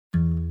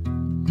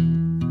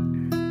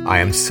I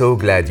am so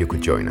glad you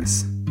could join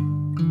us.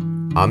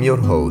 I'm your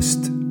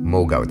host,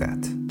 Mo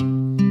Gaudat.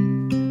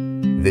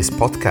 This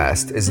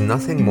podcast is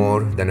nothing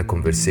more than a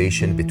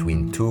conversation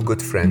between two good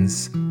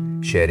friends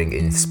sharing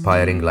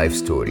inspiring life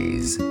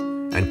stories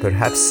and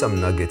perhaps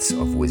some nuggets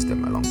of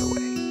wisdom along the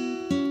way.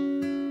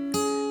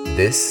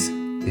 This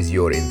is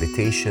your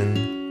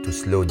invitation to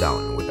slow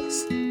down with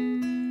us.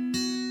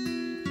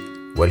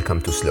 Welcome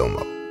to Slow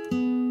Mo.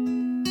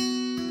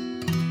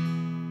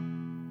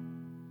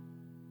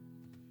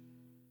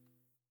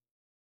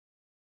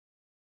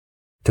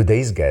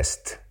 Today's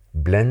guest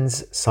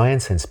blends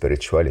science and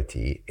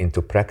spirituality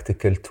into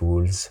practical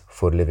tools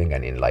for living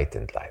an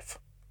enlightened life.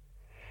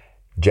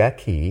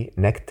 Jackie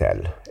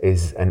Knechtel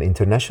is an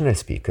international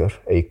speaker,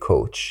 a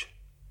coach,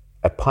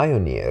 a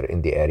pioneer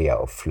in the area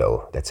of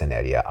flow. That's an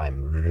area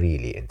I'm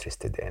really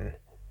interested in.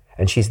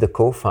 And she's the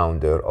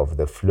co-founder of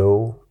the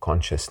Flow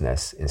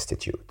Consciousness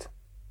Institute.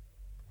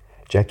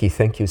 Jackie,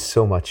 thank you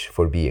so much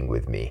for being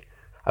with me.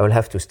 I will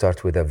have to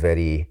start with a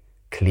very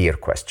clear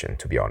question,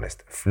 to be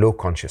honest. Flow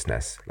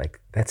Consciousness,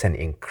 that's an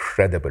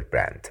incredible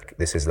brand.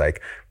 This is like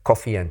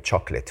coffee and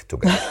chocolate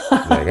together.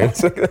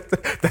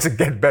 Does it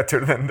get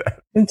better than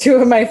that? Two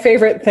of my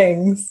favorite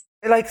things.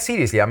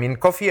 Seriously,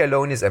 coffee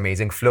alone is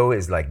amazing. Flow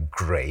is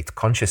great.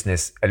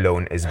 Consciousness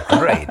alone is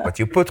great. But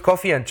you put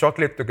coffee and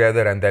chocolate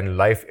together and then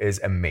life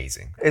is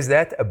amazing. Is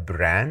that a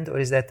brand or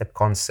is that a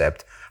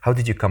concept? How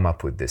did you come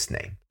up with this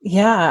name?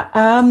 Yeah,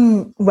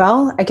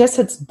 well, I guess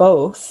it's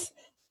both.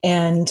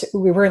 And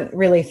we weren't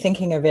really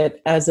thinking of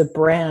it as a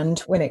brand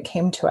when it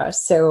came to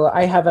us. So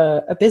I have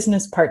a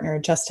business partner,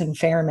 Justin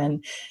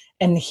Fairman,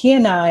 and he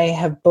and I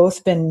have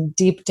both been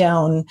deep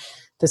down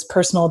this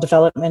personal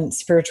development,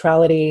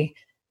 spirituality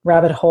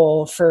rabbit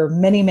hole for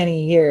many,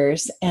 many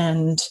years.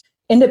 And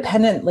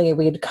independently,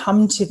 we'd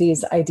come to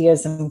these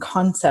ideas and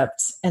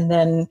concepts. And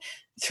then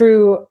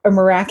through a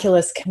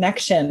miraculous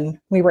connection,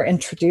 we were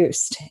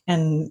introduced.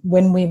 And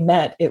when we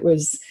met, it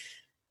was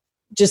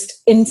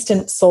just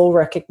instant soul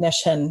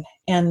recognition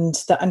and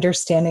the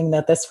understanding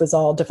that this was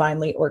all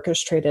divinely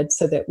orchestrated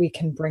so that we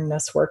can bring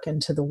this work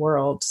into the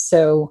world.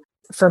 So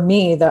for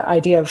me, the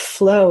idea of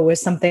flow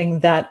was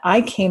something that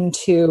I came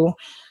to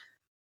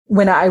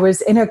when I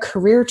was in a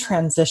career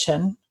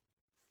transition.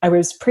 I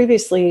was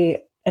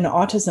previously an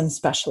autism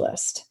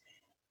specialist,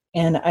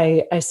 and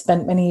I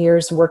spent many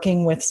years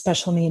working with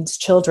special needs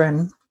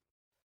children.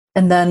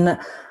 And then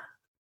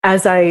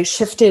as I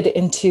shifted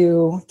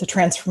into the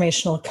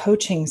transformational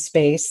coaching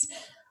space,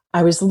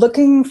 I was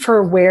looking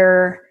for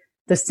where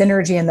the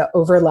synergy and the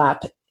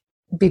overlap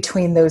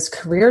between those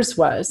careers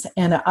was.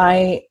 And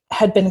I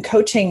had been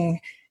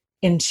coaching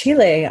in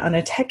Chile on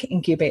a tech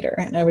incubator,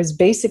 and I was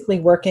basically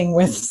working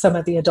with some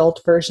of the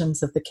adult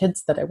versions of the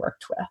kids that I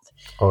worked with.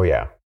 Oh,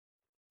 yeah.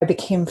 I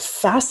became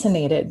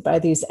fascinated by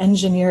these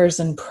engineers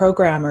and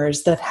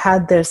programmers that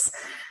had this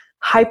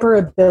hyper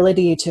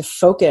ability to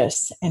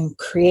focus and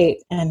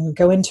create and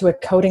go into a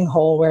coding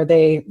hole where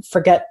they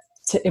forget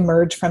to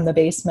emerge from the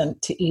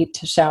basement, to eat,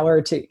 to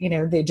shower,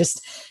 they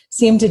just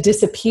seem to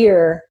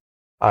disappear.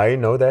 I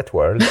know that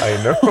world.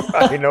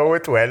 I know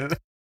it well.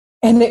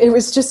 And it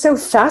was just so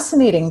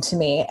fascinating to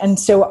me. And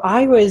so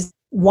I was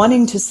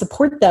wanting to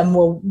support them.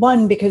 Well,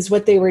 one, because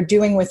what they were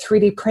doing with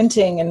 3D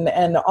printing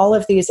and all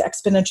of these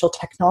exponential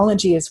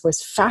technologies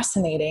was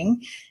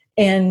fascinating.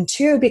 And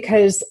two,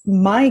 because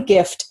my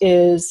gift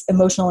is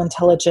emotional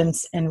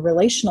intelligence and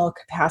relational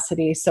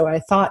capacity. So I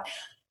thought,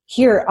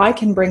 here, I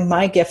can bring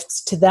my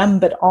gifts to them,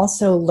 but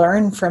also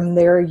learn from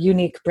their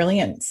unique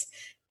brilliance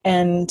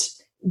and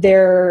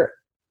their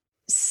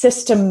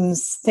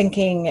systems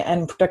thinking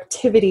and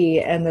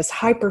productivity and this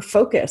hyper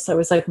focus. I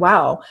was like,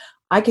 wow,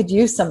 I could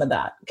use some of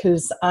that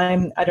because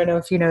I don't know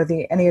if you know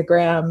the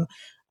Enneagram.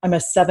 I'm a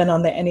 7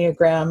 on the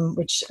Enneagram,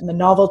 which I'm a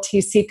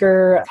novelty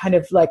seeker, kind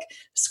of like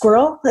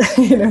squirrel,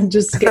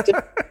 just get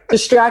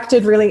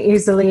distracted really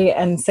easily.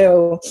 And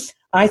so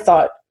I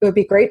thought it would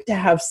be great to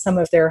have some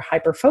of their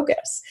hyper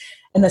focus.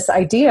 And this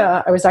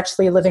idea, I was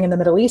actually living in the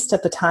Middle East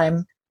at the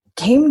time,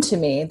 came to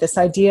me, this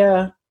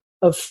idea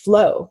of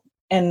flow.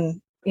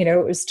 And,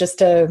 it was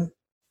just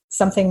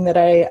something that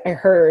I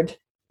heard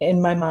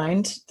in my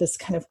mind, this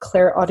kind of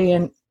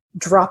clairaudient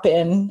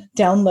drop-in,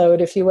 download,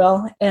 if you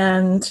will.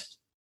 And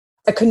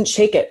I couldn't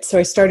shake it. So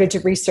I started to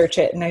research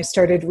it, and I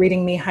started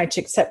reading Mihaly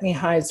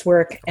Csikszentmihalyi's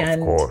work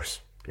and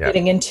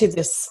getting into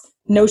this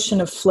notion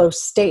of flow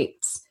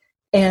states.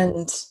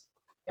 And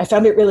I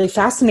found it really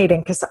fascinating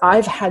because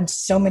I've had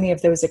so many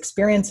of those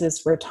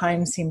experiences where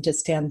time seemed to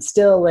stand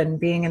still and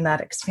being in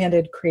that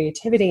expanded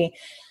creativity.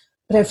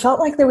 But I felt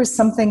like there was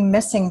something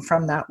missing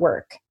from that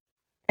work.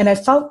 And I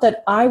felt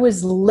that I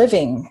was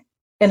living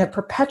in a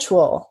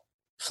perpetual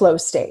flow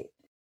state.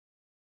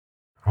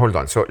 Hold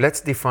on. So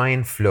let's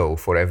define flow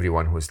for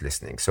everyone who's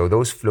listening. So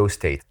those flow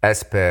states,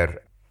 as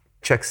per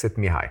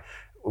Csikszentmihalyi,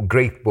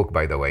 great book,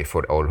 by the way,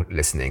 for all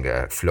listening.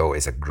 Flow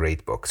is a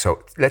great book.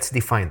 So let's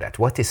define that.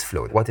 What is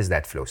flow? What is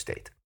that flow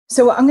state?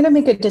 So I'm going to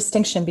make a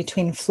distinction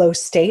between flow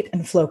state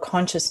and flow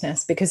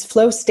consciousness, because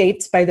flow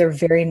states by their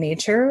very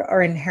nature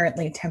are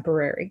inherently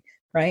temporary.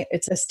 right?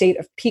 It's a state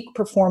of peak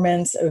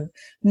performance, of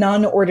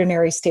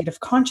non-ordinary state of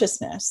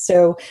consciousness.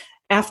 So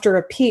after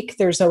a peak,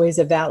 there's always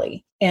a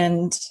valley,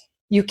 and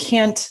you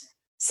can't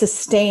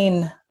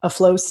sustain a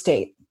flow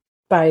state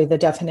by the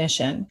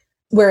definition.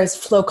 Whereas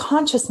flow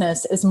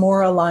consciousness is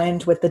more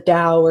aligned with the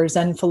Tao or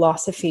Zen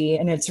philosophy.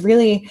 And it's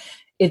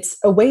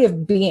a way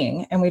of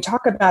being. And we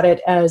talk about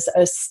it as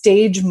a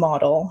stage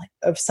model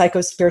of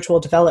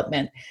psychospiritual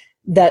development,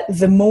 that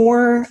the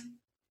more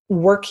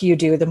work you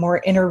do, the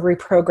more inner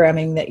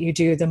reprogramming that you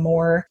do, the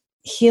more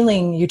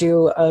healing you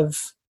do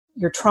of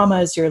your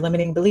traumas, your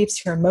limiting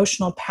beliefs, your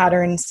emotional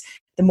patterns,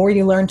 the more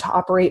you learn to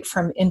operate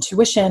from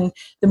intuition,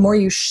 the more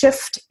you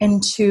shift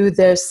into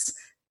this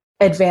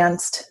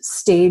advanced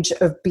stage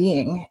of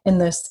being, in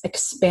this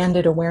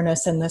expanded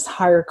awareness, in this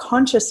higher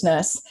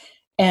consciousness,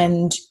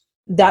 and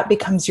that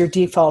becomes your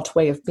default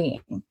way of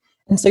being.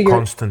 And so you're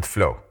constant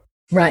flow.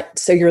 Right.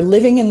 So you're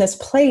living in this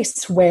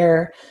place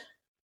where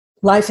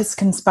life is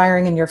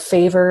conspiring in your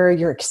favor.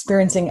 You're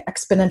experiencing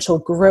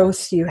exponential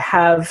growth. You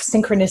have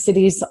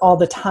synchronicities all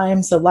the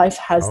time. So life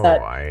has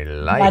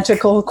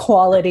magical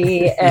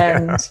quality,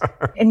 and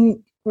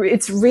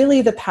it's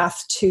really the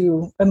path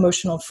to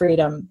emotional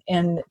freedom,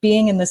 and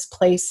being in this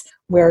place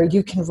where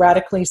you can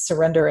radically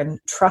surrender and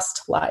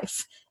trust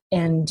life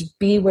and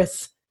be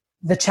with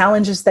the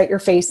challenges that you're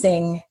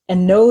facing,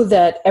 and know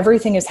that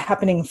everything is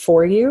happening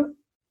for you,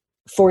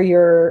 for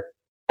your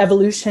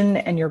evolution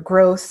and your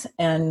growth,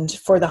 and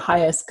for the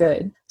highest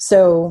good.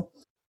 So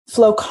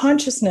flow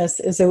consciousness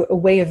is a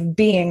way of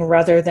being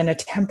rather than a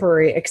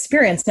temporary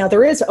experience. Now,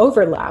 there is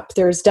overlap.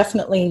 There's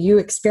definitely, you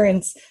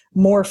experience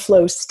more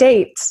flow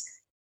states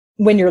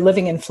when you're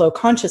living in flow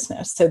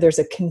consciousness. So there's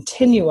a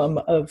continuum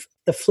of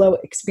the flow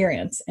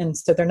experience. And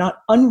so they're not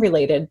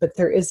unrelated, but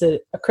there is a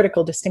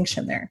critical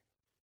distinction there.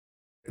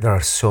 There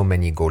are so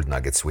many gold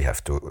nuggets we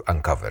have to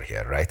uncover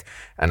here, right?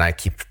 And I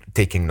keep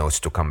taking notes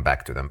to come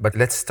back to them. But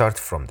let's start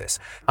from this.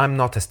 I'm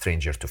not a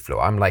stranger to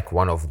flow. I'm like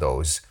one of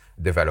those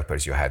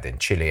developers you had in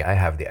Chile. I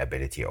have the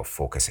ability of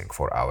focusing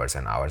for hours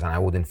and hours, and I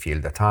wouldn't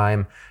feel the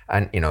time.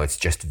 And, it's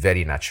just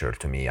very natural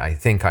to me. I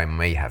think I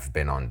may have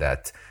been on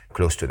that,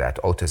 close to that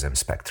autism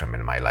spectrum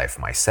in my life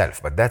myself,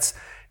 but that's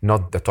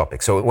not the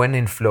topic. So when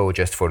in flow,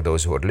 just for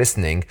those who are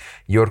listening,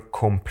 you're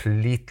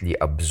completely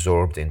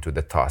absorbed into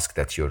the task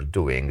that you're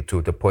doing,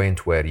 to the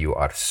point where you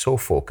are so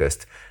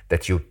focused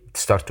that you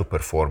start to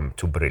perform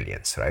to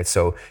brilliance, right?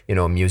 So,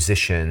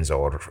 musicians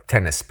or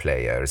tennis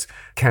players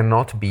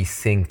cannot be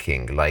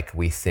thinking like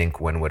we think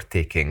when we're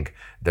taking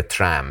the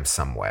tram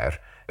somewhere.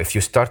 If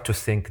you start to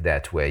think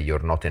that way,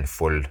 you're not in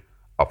full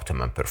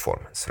optimum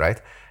performance,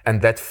 right?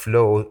 And that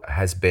flow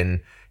has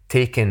been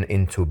taken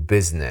into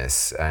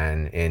business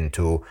and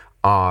into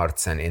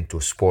arts and into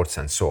sports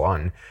and so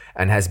on,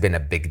 and has been a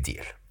big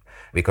deal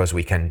because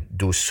we can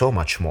do so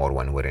much more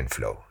when we're in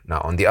flow. Now,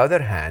 on the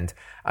other hand,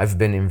 I've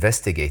been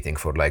investigating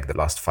for like the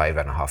last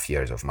 5.5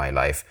 years of my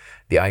life,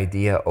 the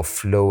idea of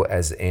flow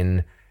as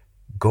in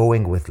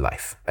going with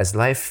life. As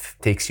life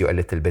takes you a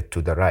little bit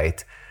to the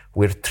right,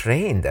 we're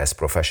trained as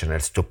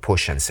professionals to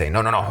push and say,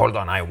 no, hold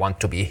on, I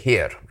want to be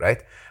here,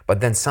 right? But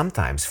then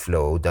sometimes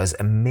flow does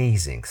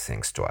amazing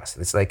things to us.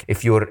 It's like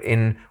if you're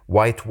in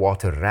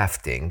whitewater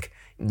rafting,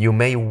 you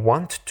may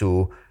want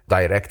to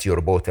direct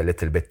your boat a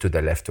little bit to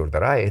the left or the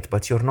right,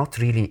 but you're not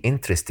really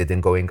interested in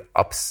going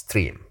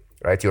upstream,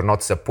 right? You're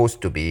not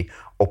supposed to be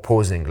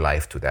opposing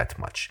life to that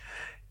much.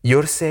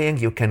 You're saying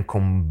you can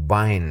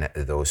combine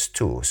those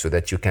two so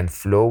that you can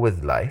flow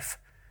with life,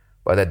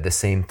 but at the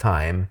same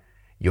time,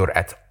 you're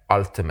at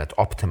ultimate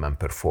optimum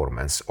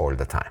performance all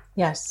the time.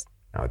 Yes.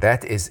 Now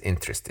that is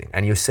interesting.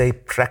 And you say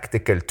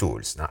practical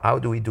tools. Now, how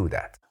do we do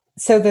that?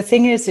 So the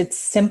thing is, it's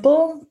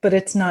simple, but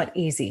it's not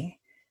easy.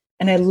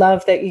 And I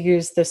love that you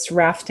use this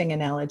rafting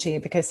analogy,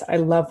 because I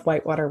love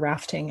whitewater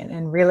rafting.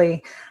 And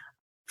really,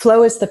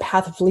 flow is the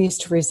path of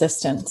least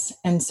resistance.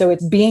 And so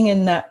it's being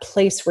in that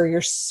place where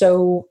you're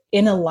so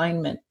in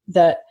alignment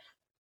that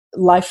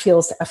life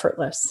feels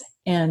effortless.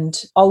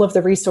 And all of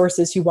the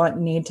resources you want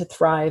and need to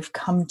thrive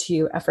come to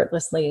you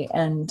effortlessly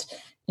and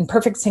in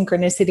perfect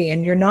synchronicity.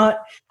 And you're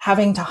not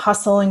having to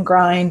hustle and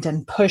grind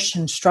and push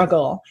and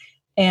struggle.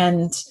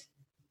 And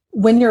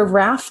when you're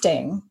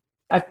rafting,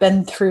 I've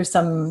been through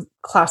some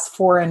class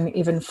 4 and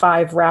even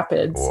 5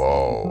 rapids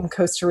in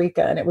Costa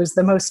Rica. And it was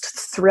the most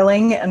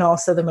thrilling and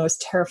also the most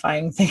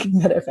terrifying thing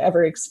that I've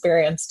ever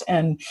experienced.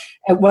 And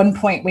at one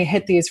point we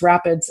hit these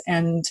rapids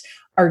and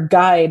our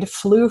guide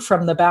flew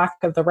from the back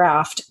of the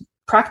raft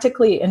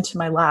practically into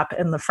my lap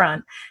in the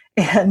front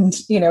and,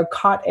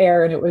 caught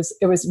air. And it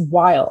was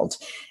wild.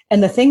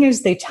 And the thing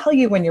is, they tell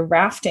you when you're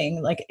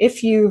rafting, like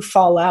if you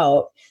fall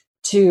out,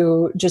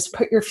 to just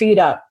put your feet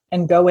up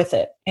and go with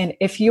it. And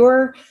if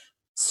you're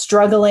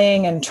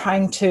struggling and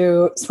trying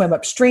to swim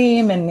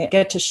upstream and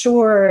get to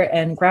shore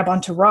and grab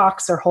onto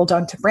rocks or hold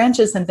onto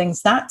branches and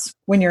things, that's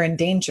when you're in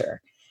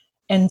danger.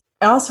 And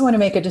I also want to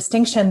make a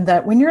distinction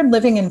that when you're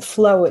living in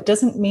flow, it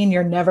doesn't mean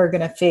you're never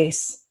going to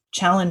face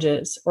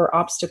challenges or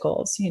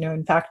obstacles.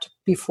 In fact,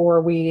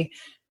 before we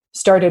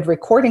started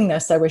recording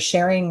this, I was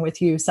sharing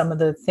with you some of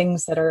the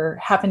things that are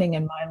happening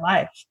in my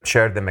life.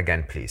 Share them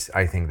again, please.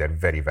 I think they're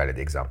very valid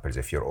examples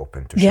if you're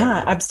open to sharing.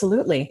 Yeah,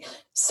 absolutely.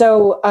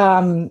 So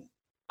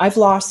I've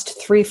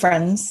lost 3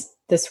 friends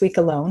this week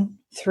alone.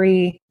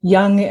 3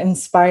 young,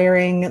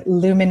 inspiring,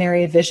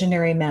 luminary,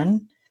 visionary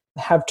men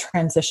have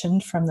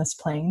transitioned from this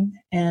plane.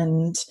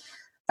 And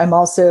I'm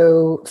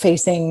also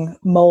facing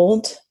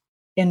mold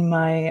in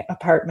my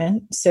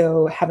apartment.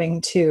 So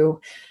having to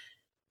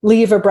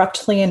leave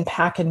abruptly and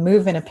pack and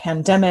move in a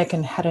pandemic,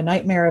 and had a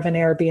nightmare of an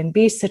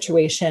Airbnb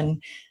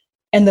situation.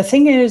 And the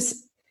thing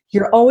is,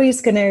 you're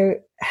always going to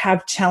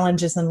have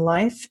challenges in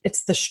life.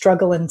 It's the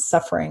struggle and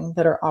suffering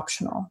that are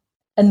optional.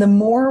 And the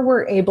more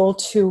we're able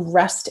to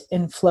rest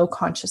in flow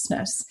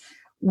consciousness,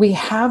 we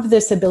have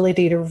this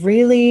ability to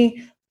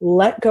really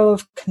let go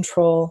of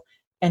control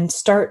and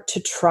start to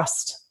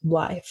trust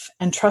life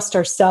and trust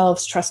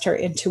ourselves, trust our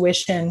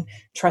intuition,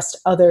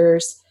 trust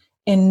others,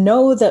 and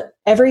know that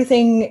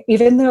everything,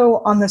 even though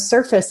on the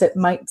surface it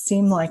might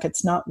seem like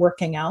it's not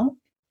working out,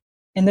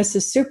 and this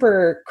is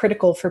super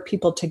critical for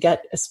people to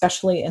get,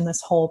 especially in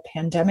this whole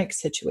pandemic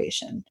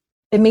situation.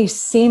 It may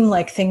seem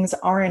like things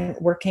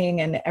aren't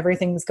working and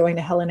everything's going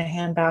to hell in a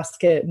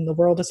handbasket and the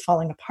world is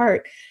falling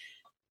apart,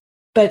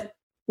 but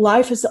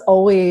life is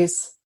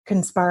always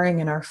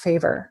conspiring in our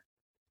favor.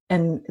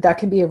 And that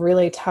can be a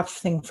really tough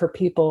thing for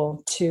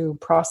people to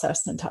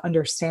process and to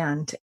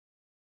understand.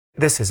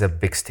 This is a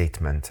big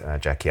statement,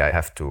 Jackie. I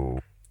have to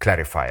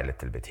clarify a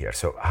little bit here.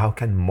 So how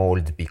can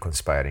mold be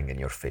conspiring in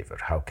your favor?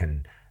 How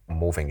can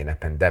moving in a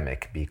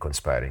pandemic be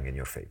conspiring in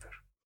your favor?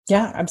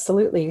 Yeah,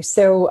 absolutely.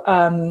 So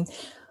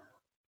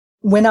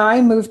when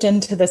I moved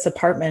into this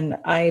apartment,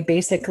 I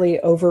basically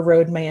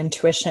overrode my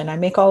intuition. I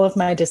make all of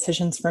my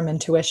decisions from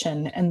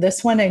intuition. And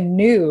this one I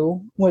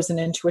knew was an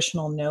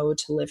intuitional no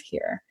to live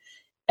here.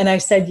 And I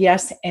said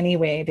yes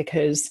anyway,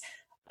 because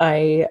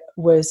I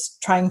was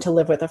trying to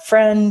live with a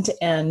friend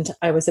and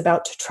I was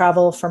about to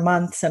travel for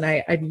months, and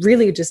I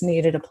really just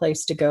needed a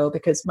place to go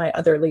because my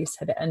other lease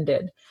had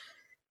ended.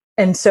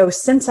 And so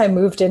since I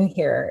moved in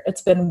here,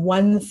 it's been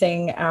one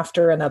thing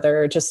after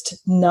another, just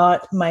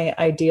not my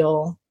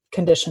ideal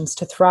conditions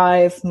to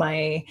thrive,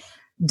 my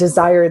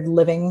desired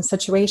living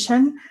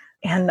situation.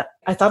 And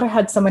I thought I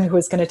had someone who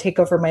was going to take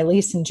over my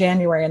lease in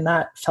January, and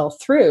that fell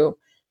through.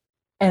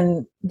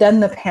 And then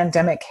the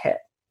pandemic hit.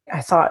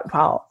 I thought,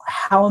 well,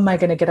 how am I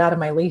going to get out of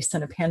my lease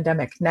in a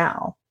pandemic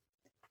now?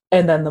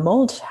 And then the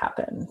mold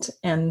happened.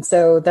 And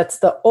so that's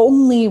the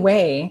only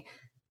way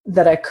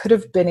that I could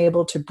have been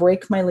able to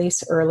break my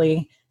lease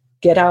early,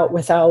 get out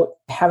without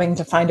having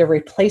to find a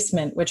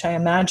replacement, which I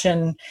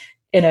imagine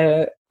in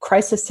a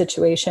crisis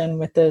situation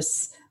with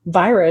this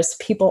virus,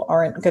 people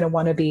aren't going to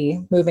want to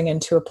be moving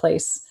into a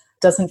place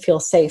that doesn't feel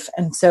safe.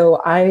 And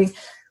so I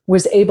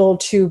was able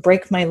to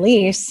break my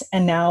lease,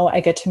 and now I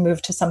get to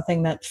move to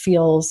something that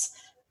feels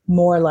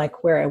more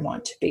like where I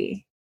want to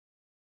be.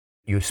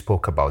 You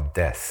spoke about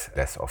death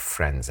of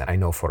friends. And I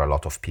know for a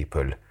lot of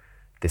people,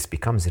 this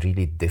becomes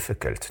really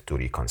difficult to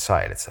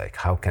reconcile. It's like,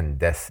 how can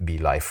death be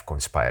life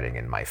conspiring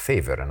in my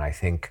favor? And I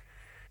think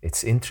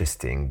it's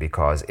interesting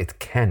because it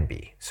can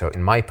be. So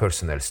in my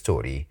personal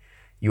story,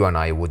 you and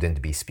I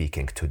wouldn't be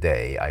speaking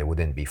today. I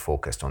wouldn't be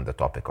focused on the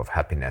topic of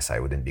happiness. I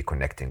wouldn't be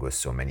connecting with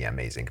so many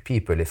amazing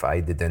people if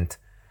I didn't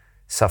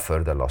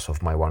suffer the loss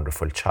of my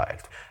wonderful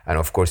child. And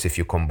of course, if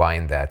you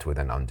combine that with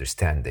an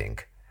understanding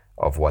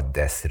of what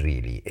death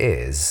really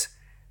is,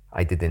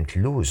 I didn't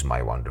lose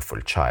my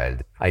wonderful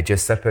child. I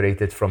just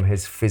separated from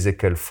his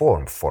physical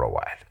form for a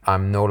while.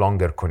 I'm no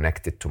longer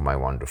connected to my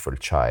wonderful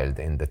child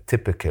in the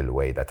typical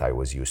way that I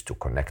was used to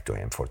connect to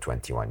him for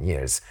 21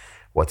 years.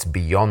 What's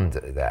beyond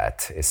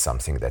that is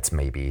something that's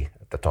maybe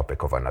the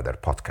topic of another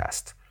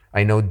podcast.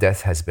 I know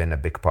death has been a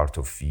big part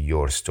of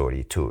your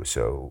story too.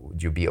 So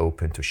would you be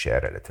open to share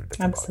a little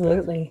bit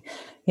Absolutely. About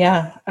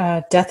that?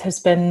 Yeah. Death has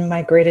been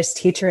my greatest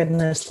teacher in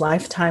this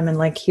lifetime. And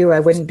like you, I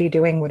wouldn't be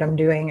doing what I'm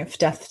doing if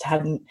death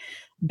hadn't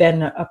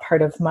been a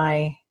part of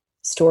my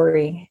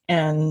story.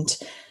 And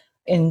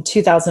in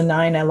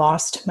 2009, I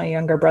lost my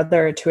younger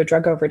brother to a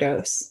drug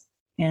overdose.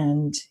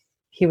 And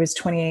he was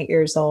 28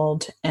 years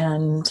old.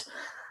 And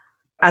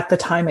at the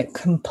time, it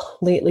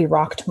completely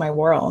rocked my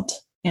world.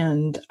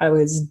 And I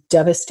was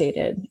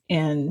devastated.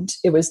 And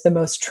it was the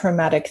most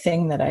traumatic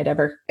thing that I'd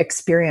ever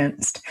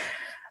experienced.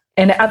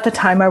 And at the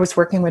time, I was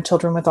working with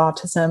children with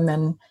autism,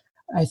 and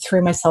I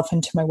threw myself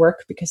into my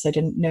work because I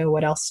didn't know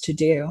what else to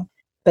do.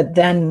 But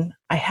then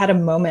I had a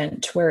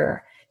moment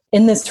where,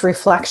 in this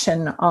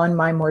reflection on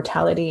my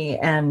mortality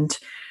and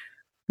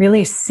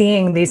really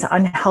seeing these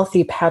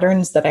unhealthy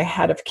patterns that I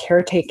had of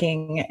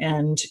caretaking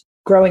and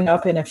growing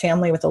up in a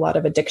family with a lot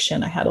of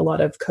addiction, I had a lot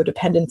of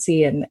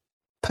codependency and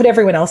put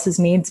everyone else's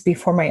needs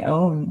before my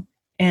own.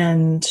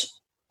 And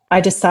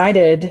I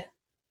decided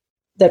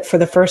that for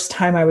the first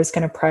time, I was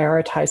going to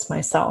prioritize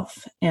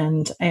myself.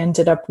 And I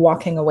ended up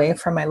walking away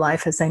from my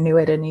life as I knew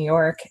it in New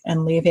York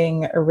and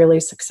leaving a really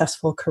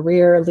successful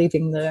career,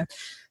 leaving the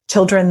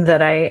children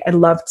that I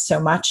loved so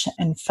much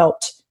and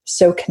felt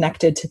so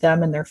connected to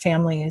them and their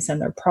families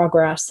and their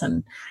progress.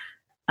 And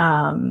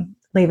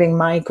leaving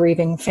my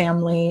grieving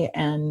family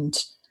and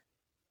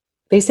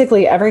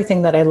basically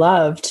everything that I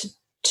loved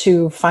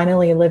to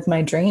finally live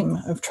my dream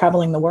of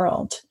traveling the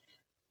world.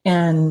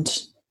 And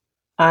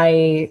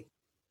I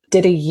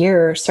did a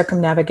year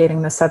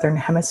circumnavigating the Southern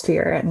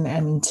Hemisphere.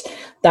 And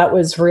that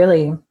was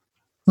really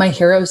my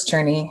hero's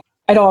journey.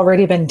 I'd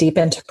already been deep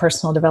into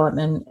personal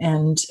development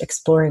and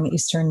exploring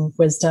Eastern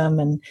wisdom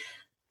and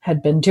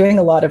had been doing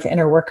a lot of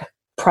inner work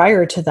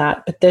prior to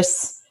that. But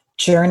this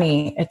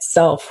journey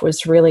itself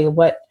was really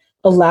what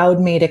allowed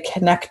me to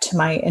connect to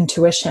my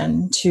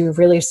intuition, to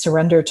really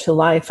surrender to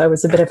life. I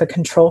was a bit of a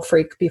control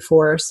freak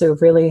before, so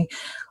really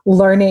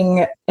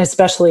learning,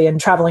 especially in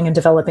traveling and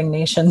developing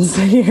nations,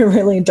 you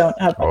really don't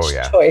have much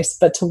choice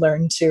but to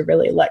learn to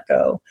really let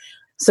go.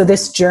 So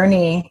this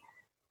journey,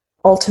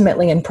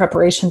 ultimately in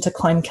preparation to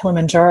climb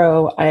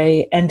Kilimanjaro,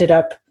 I ended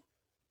up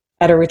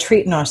at a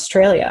retreat in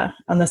Australia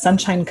on the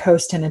Sunshine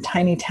Coast in a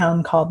tiny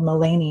town called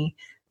Maleny,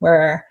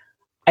 where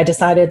I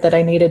decided that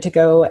I needed to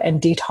go and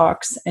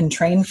detox and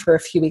train for a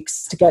few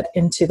weeks to get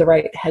into the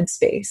right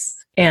headspace.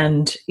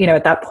 And,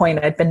 at that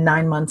point, I'd been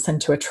 9 months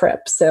into a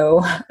trip.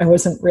 So I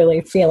wasn't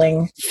really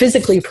feeling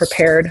physically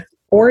prepared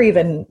or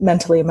even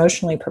mentally,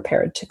 emotionally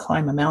prepared to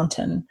climb a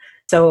mountain.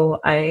 So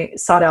I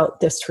sought out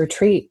this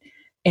retreat,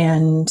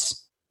 and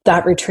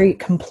that retreat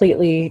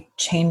completely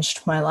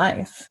changed my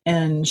life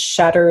and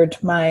shattered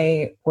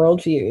my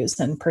worldviews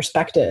and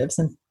perspectives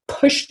and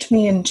pushed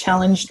me and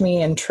challenged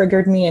me and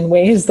triggered me in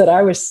ways that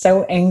I was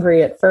so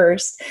angry at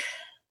first.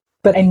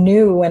 But I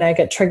knew when I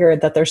get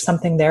triggered that there's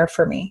something there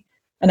for me.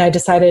 And I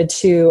decided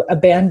to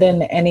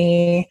abandon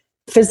any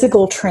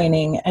physical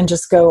training and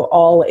just go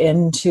all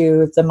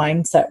into the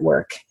mindset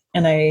work.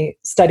 And I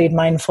studied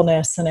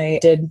mindfulness, and I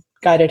did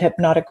guided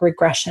hypnotic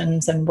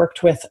regressions and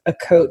worked with a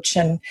coach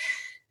and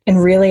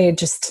really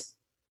just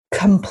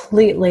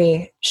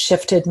completely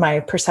shifted my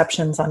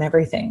perceptions on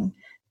everything.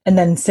 And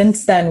then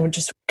since then, we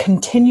just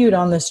continued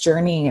on this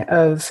journey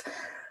of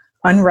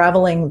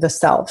unraveling the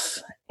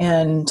self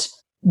and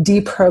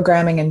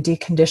deprogramming and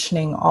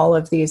deconditioning all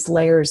of these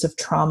layers of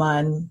trauma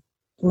and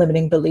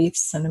limiting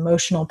beliefs and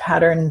emotional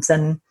patterns,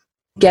 and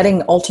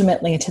getting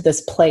ultimately to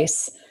this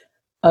place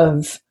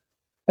of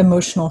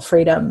emotional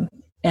freedom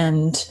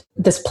and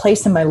this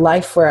place in my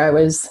life where I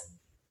was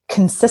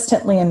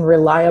consistently and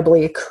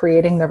reliably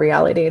creating the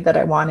reality that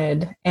I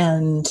wanted.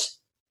 And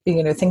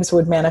things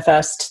would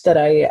manifest that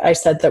I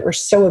said that were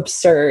so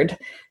absurd,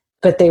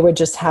 but they would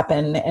just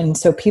happen. And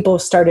so people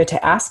started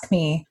to ask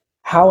me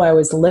how I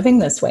was living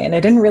this way. And I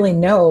didn't really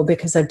know,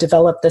 because I've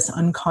developed this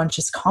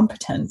unconscious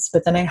competence.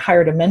 But then I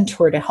hired a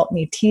mentor to help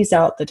me tease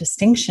out the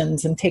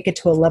distinctions and take it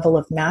to a level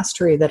of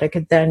mastery that I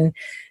could then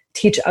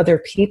teach other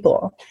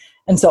people.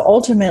 And so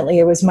ultimately,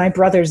 it was my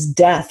brother's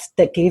death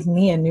that gave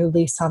me a new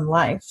lease on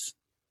life,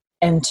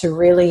 and to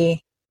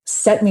really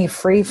set me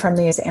free from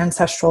these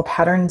ancestral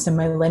patterns in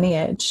my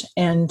lineage,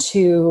 and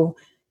to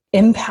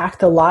impact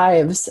the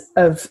lives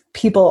of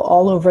people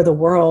all over the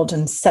world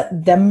and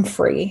set them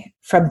free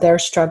from their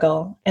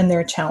struggle and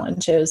their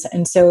challenges.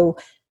 And so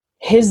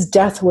his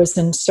death was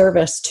in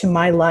service to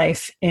my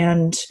life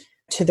and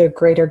to the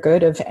greater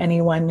good of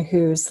anyone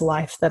whose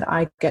life that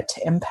I get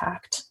to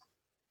impact.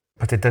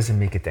 But it doesn't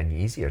make it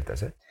any easier,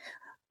 does it?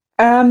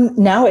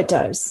 Now it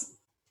does.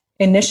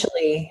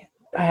 Initially,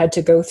 I had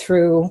to go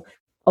through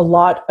a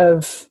lot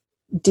of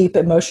deep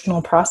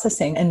emotional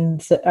processing,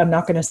 and I'm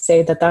not going to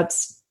say that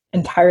that's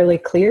entirely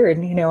cleared.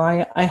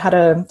 I had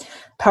a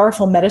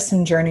powerful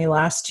medicine journey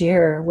last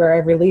year where I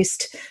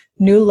released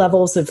new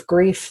levels of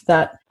grief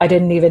that I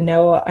didn't even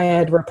know I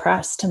had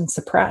repressed and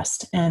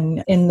suppressed.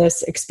 And in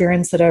this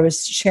experience that I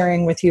was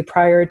sharing with you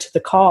prior to the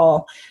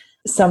call,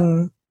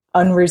 some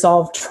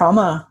unresolved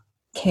trauma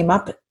came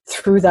up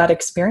through that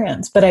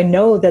experience. But I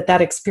know that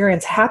that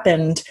experience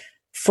happened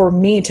for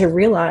me to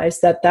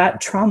realize that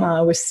that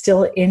trauma was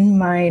still in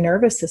my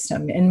nervous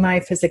system, in my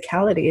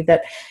physicality,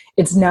 that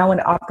it's now an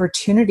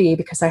opportunity,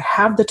 because I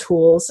have the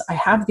tools, I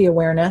have the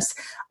awareness,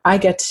 I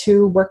get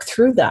to work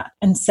through that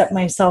and set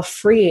myself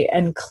free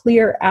and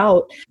clear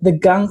out the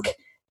gunk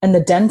and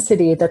the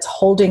density that's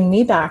holding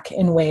me back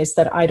in ways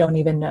that I don't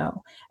even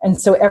know.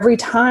 And so every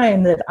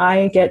time that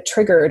I get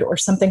triggered or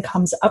something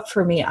comes up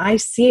for me, I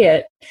see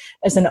it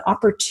as an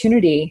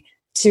opportunity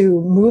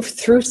to move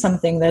through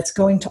something that's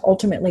going to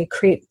ultimately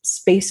create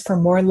space for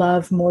more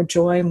love, more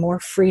joy, more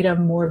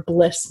freedom, more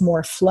bliss,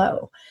 more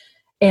flow.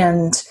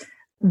 And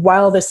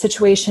while the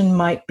situation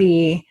might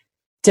be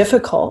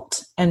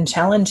difficult and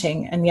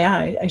challenging, and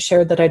I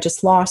shared that I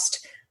just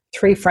lost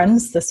 3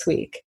 friends this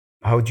week.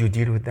 How do you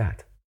deal with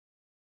that?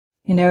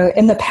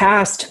 In the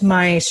past,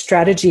 my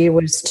strategy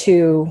was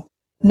to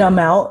numb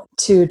out,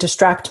 to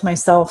distract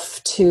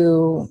myself,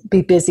 to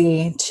be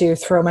busy, to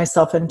throw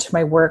myself into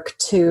my work,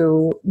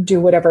 to do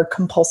whatever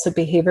compulsive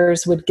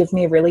behaviors would give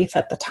me relief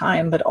at the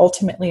time. But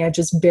ultimately, I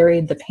just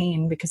buried the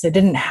pain because I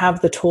didn't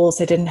have the tools,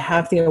 I didn't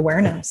have the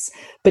awareness.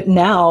 But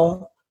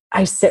now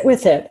I sit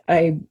with it.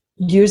 I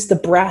use the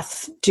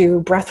breath, do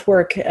breath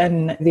work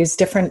and these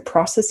different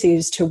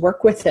processes to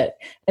work with it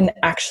and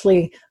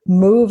actually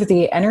move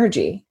the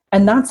energy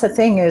And that's the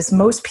thing, is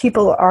most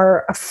people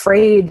are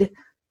afraid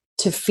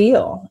to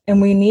feel,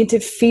 and we need to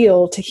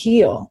feel to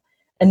heal.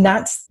 And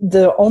that's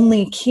the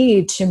only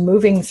key to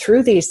moving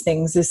through these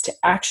things, is to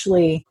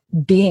actually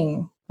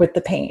being with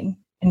the pain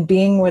and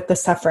being with the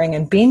suffering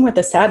and being with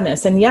the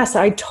sadness. And yes,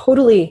 I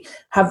totally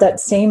have that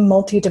same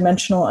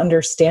multidimensional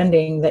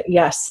understanding that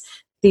yes,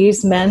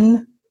 these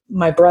men,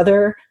 my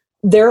brother,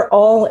 they're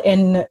all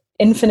in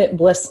infinite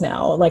bliss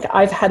now. Like,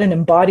 I've had an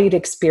embodied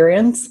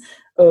experience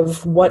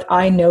of what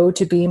I know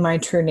to be my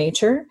true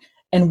nature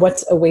and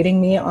what's awaiting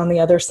me on the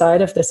other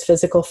side of this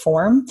physical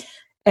form.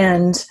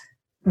 And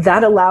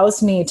that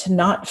allows me to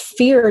not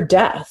fear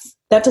death.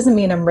 That doesn't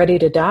mean I'm ready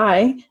to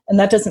die. And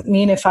that doesn't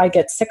mean if I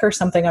get sick or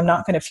something, I'm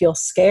not going to feel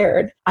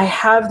scared. I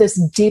have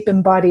this deep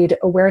embodied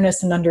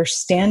awareness and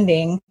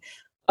understanding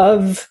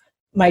of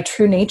my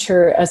true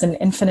nature as an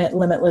infinite,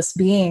 limitless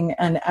being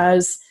and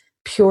as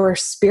pure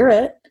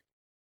spirit.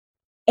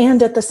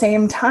 And at the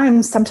same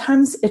time,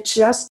 sometimes it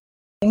just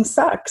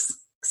sucks.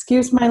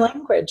 Excuse my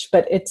language,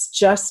 but it's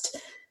just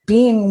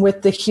being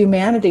with the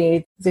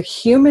humanity, the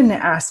human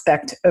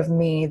aspect of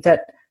me,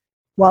 that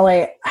while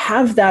I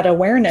have that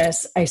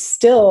awareness, I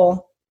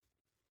still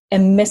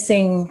am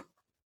missing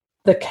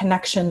the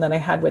connection that I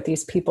had with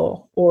these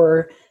people,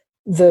 or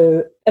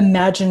the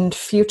imagined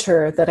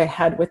future that I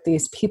had with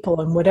these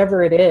people, and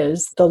whatever it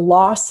is, the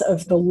loss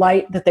of the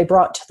light that they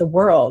brought to the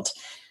world.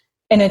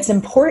 And it's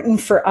important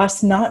for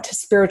us not to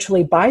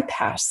spiritually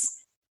bypass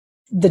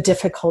the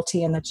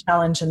difficulty and the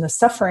challenge and the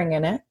suffering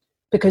in it,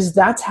 because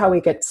that's how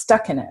we get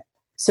stuck in it.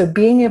 So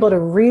being able to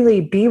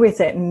really be with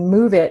it and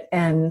move it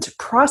and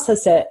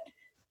process it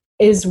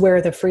is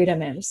where the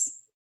freedom is.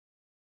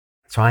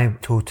 So I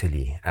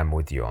totally am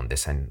with you on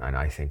this, and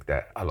I think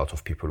that a lot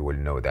of people will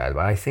know that,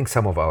 but I think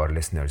some of our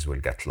listeners will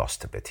get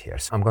lost a bit here.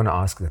 So I'm going to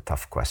ask the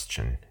tough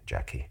question,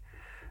 Jackie.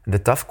 And the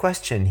tough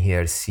question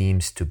here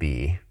seems to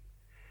be,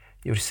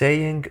 you're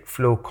saying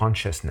flow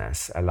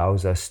consciousness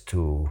allows us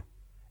to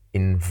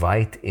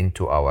invite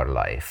into our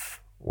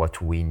life what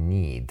we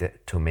need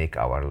to make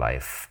our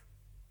life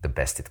the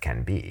best it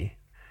can be.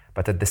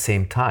 But at the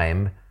same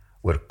time,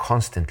 we're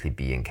constantly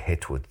being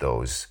hit with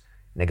those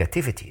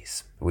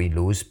negativities. We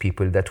lose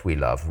people that we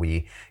love.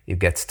 You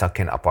get stuck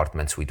in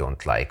apartments we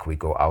don't like. We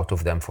go out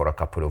of them for a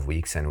couple of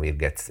weeks and we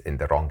get in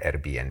the wrong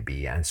Airbnb,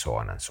 and so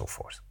on and so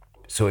forth.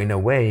 So in a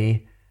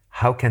way,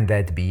 how can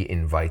that be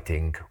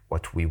inviting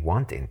what we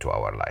want into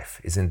our life?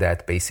 Isn't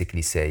that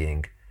basically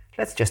saying,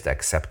 let's just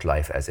accept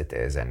life as it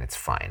is and it's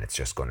fine, it's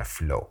just going to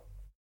flow?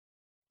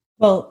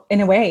 Well, in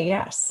a way,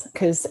 yes,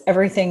 because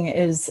everything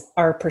is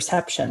our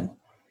perception.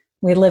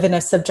 We live in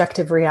a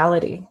subjective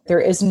reality. There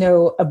is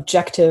no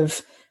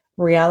objective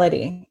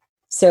reality.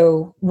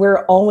 So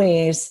we're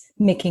always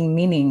making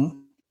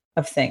meaning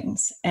of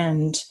things.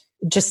 And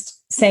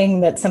just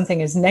saying that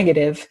something is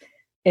negative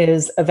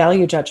is a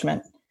value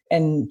judgment,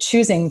 and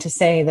choosing to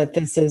say that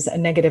this is a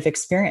negative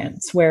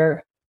experience,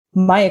 where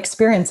my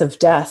experience of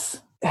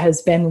death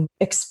has been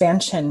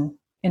expansion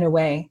in a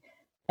way.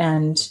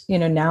 And,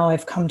 now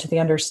I've come to the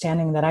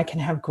understanding that I can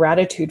have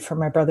gratitude for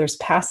my brother's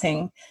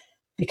passing,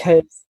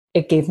 because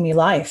it gave me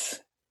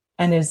life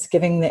and is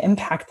giving the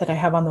impact that I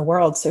have on the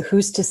world. So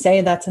who's to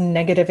say that's a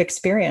negative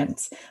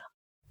experience?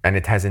 And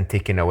it hasn't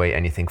taken away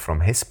anything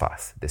from his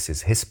path. This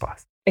is his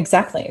path.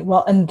 Exactly.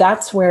 Well, and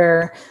that's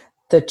where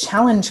the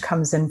challenge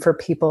comes in for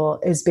people,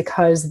 is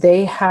because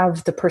they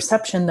have the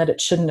perception that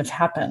it shouldn't have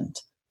happened.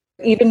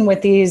 Even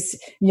with these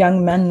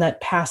young men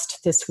that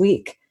passed this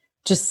week,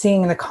 just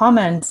seeing the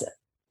comments,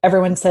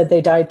 everyone said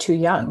they died too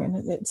young.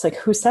 And it's like,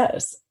 who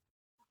says?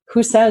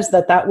 Who says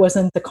that that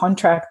wasn't the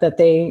contract that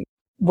they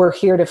were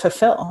here to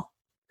fulfill?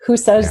 Who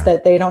says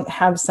that they don't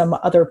have some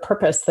other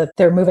purpose that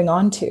they're moving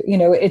on to?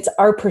 It's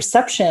our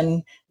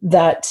perception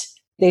that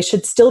they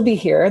should still be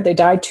here. They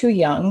died too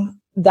young.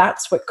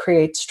 That's what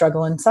creates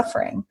struggle and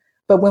suffering.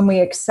 But when we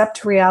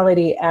accept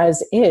reality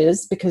as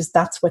is, because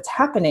that's what's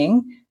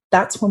happening,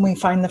 that's when we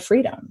find the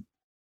freedom.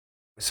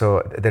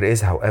 So there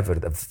is, however,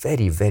 a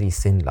very, very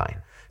thin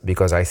line,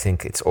 because I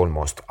think it's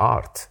almost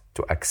art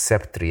to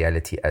accept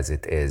reality as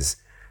it is,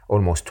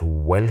 almost to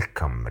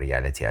welcome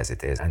reality as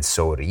it is, and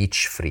so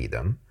reach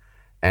freedom,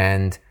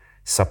 and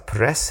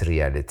suppress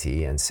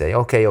reality and say,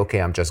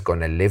 okay, I'm just going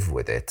to live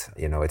with it.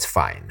 It's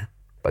fine.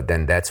 But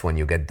then that's when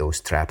you get those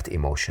trapped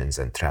emotions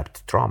and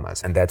trapped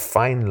traumas. And that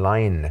fine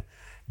line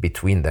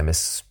between them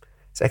is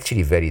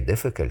actually very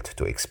difficult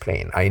to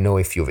explain. I know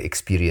if you've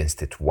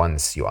experienced it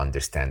once, you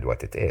understand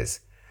what it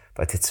is,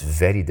 but it's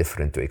very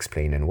different to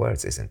explain in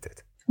words, isn't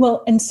it?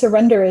 Well, and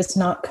surrender is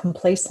not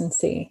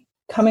complacency.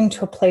 Coming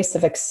to a place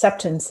of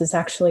acceptance is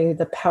actually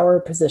the power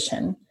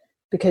position,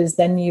 because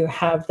then you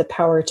have the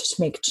power to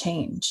make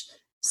change.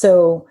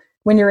 So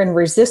when you're in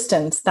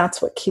resistance,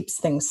 that's what keeps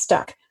things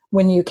stuck.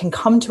 When you can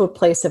come to a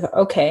place of,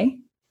 okay,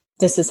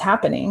 this is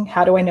happening.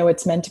 How do I know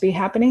it's meant to be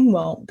happening?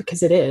 Well,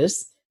 because it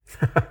is.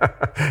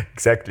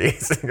 Exactly.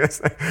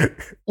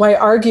 Why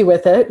argue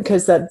with it?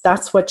 Because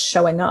that's what's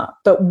showing up.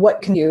 But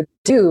what can you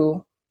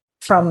do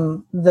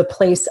from the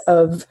place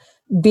of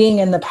being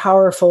in the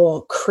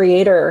powerful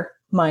creator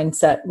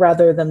mindset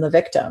rather than the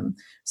victim.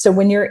 So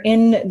when you're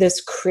in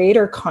this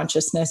creator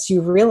consciousness,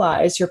 you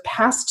realize your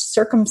past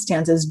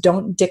circumstances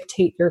don't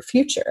dictate your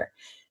future.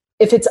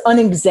 If it's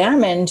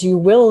unexamined, you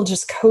will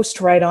just coast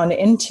right on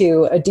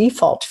into a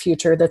default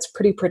future that's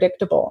pretty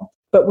predictable.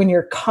 But when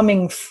you're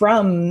coming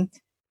from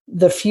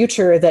the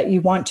future that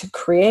you want to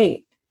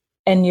create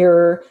and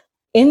you're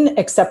in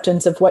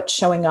acceptance of what's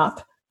showing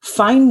up,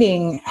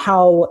 finding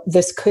how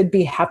this could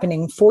be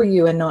happening for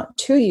you and not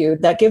to you,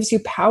 that gives you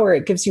power.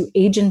 It gives you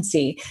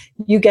agency.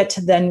 You get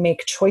to then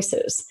make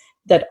choices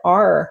that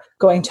are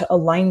going to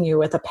align you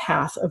with a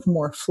path of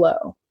more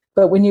flow.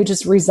 But when you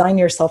just resign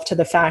yourself to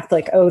the fact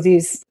like, oh,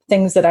 these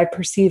things that I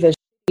perceive as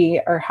shitty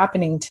are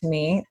happening to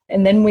me,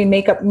 and then we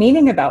make up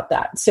meaning about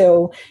that.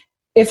 So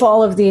if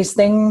all of these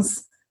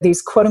things,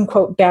 these quote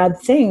unquote bad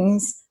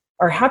things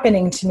are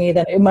happening to me,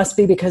 then it must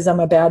be because I'm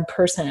a bad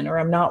person or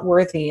I'm not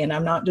worthy and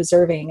I'm not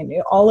deserving and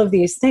all of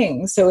these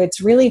things. So it's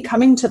really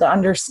coming to the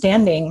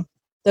understanding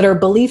that our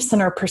beliefs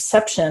and our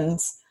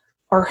perceptions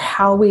are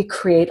how we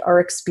create our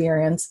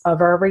experience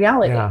of our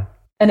reality. Yeah.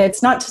 And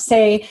it's not to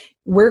say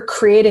we're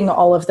creating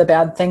all of the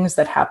bad things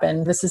that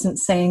happen. This isn't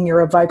saying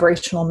you're a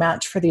vibrational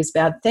match for these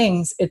bad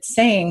things. It's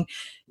saying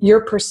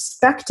your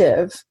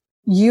perspective,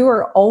 you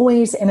are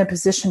always in a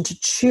position to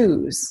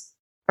choose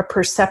a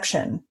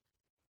perception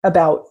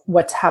about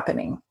what's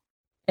happening.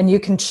 And you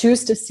can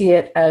choose to see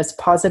it as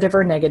positive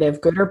or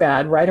negative, good or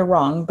bad, right or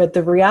wrong. But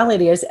the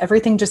reality is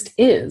everything just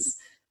is.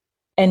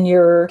 And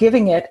you're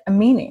giving it a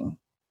meaning.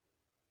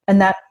 And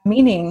that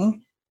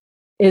meaning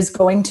is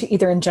going to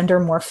either engender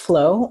more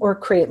flow or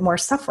create more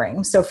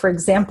suffering. So for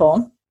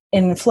example,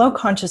 in flow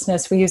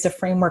consciousness, we use a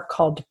framework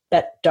called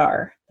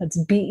BETDAR. That's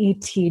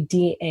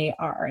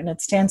BETDAR. And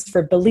it stands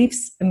for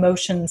beliefs,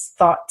 emotions,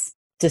 thoughts,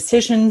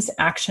 decisions,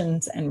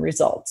 actions, and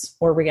results,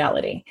 or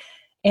reality.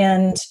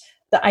 And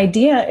the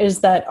idea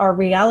is that our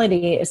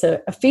reality is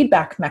a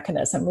feedback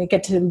mechanism. We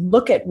get to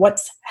look at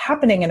what's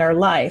happening in our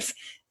life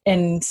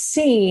and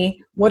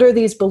see what are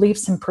these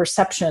beliefs and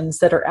perceptions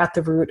that are at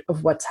the root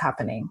of what's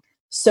happening.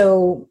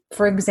 So,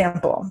 for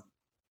example,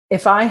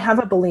 if I have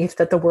a belief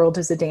that the world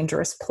is a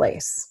dangerous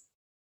place,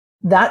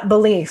 that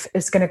belief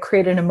is going to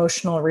create an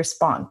emotional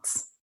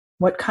response.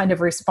 What kind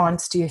of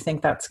response do you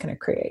think that's going to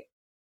create?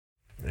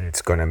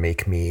 It's going to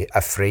make me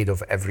afraid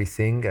of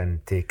everything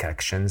and take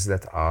actions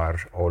that are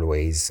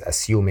always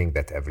assuming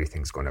that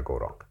everything's going to go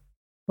wrong.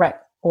 Right.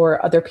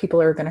 Or other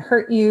people are going to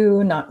hurt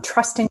you, not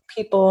trusting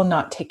people,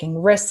 not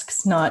taking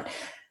risks, not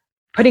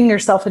putting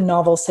yourself in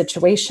novel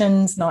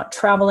situations, not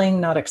traveling,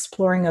 not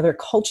exploring other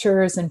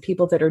cultures and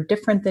people that are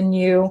different than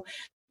you.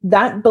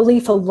 That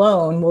belief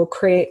alone will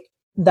create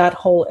that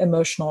whole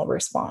emotional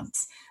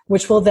response,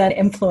 which will then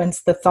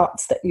influence the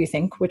thoughts that you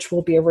think, which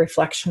will be a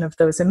reflection of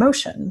those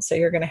emotions. So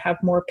you're going to have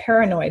more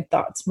paranoid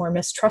thoughts, more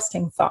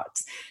mistrusting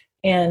thoughts,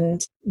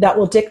 and that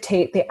will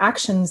dictate the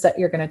actions that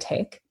you're going to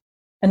take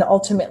and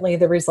ultimately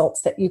the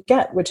results that you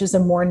get, which is a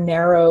more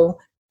narrow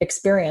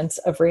experience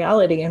of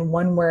reality and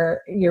one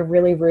where you're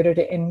really rooted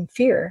in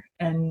fear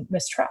and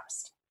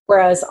mistrust.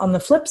 Whereas on the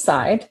flip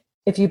side,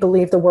 if you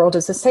believe the world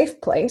is a safe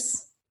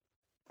place,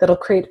 that'll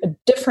create a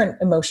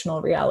different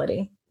emotional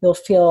reality. You'll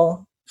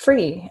feel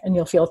free and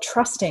you'll feel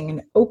trusting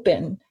and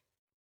open,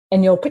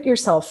 and you'll put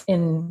yourself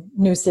in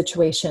new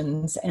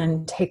situations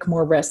and take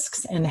more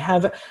risks and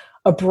have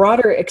a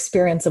broader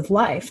experience of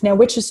life. Now,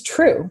 which is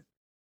true?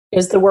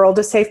 Is the world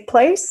a safe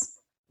place?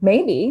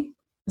 Maybe.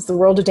 Is the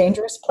world a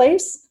dangerous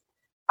place?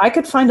 I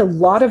could find a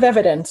lot of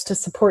evidence to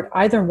support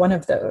either one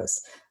of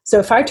those. So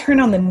if I turn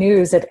on the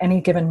news at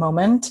any given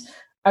moment,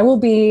 I will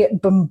be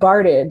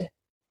bombarded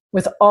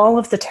with all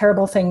of the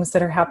terrible things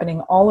that are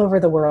happening all over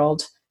the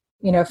world.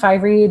 You know, if I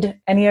read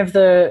any of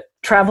the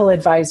travel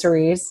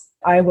advisories,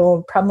 I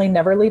will probably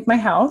never leave my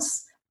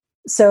house.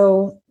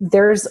 So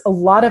there's a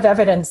lot of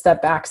evidence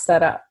that backs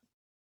that up.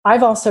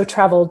 I've also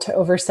traveled to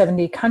over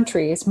 70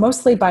 countries,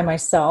 mostly by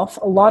myself,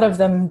 a lot of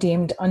them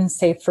deemed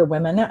unsafe for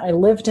women. I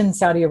lived in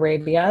Saudi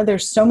Arabia.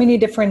 There's so many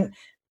different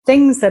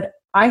things that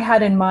I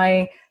had in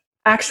my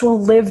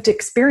actual lived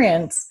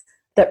experience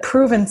that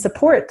prove and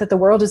support that the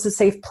world is a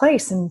safe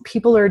place and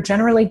people are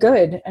generally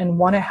good and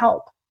want to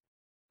help.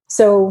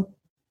 So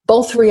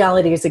both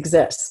realities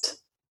exist.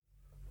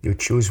 You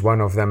choose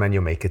one of them and you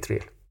make it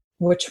real.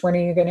 Which one are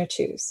you going to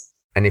choose?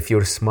 And if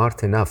you're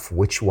smart enough,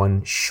 which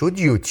one should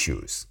you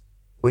choose?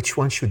 Which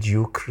one should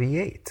you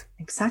create?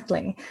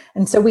 Exactly.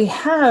 And so we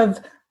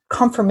have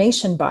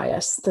confirmation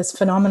bias, this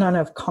phenomenon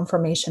of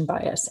confirmation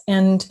bias.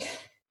 And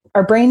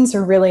our brains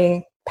are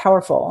really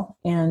powerful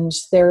and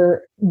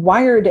they're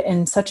wired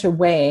in such a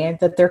way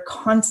that they're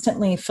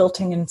constantly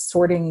filtering and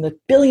sorting the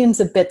billions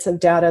of bits of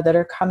data that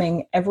are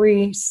coming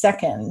every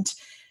second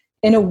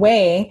in a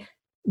way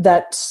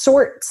that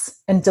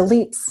sorts and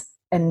deletes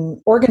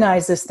and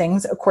organizes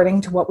things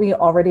according to what we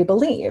already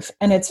believe.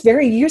 And it's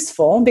very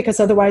useful because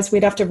otherwise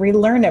we'd have to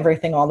relearn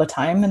everything all the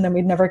time and then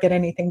we'd never get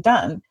anything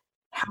done.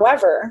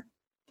 However,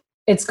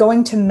 it's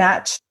going to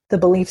match the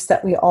beliefs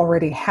that we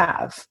already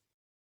have.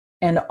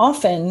 And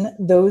often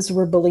those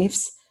were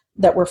beliefs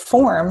that were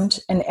formed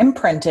and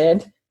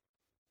imprinted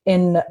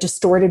in a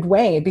distorted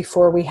way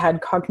before we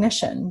had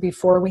cognition,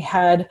 before we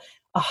had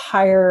a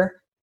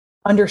higher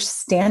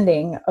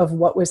understanding of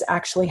what was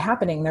actually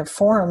happening. They're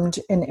formed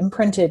and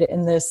imprinted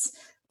in this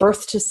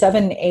birth to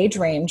 7 age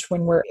range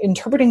when we're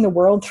interpreting the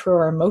world through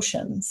our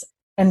emotions.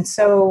 And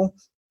so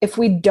if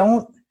we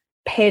don't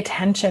pay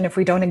attention, if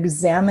we don't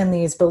examine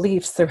these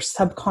beliefs, they're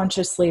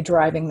subconsciously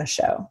driving the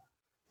show.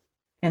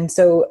 And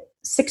so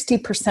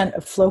 60%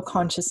 of flow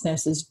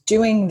consciousness is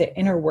doing the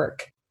inner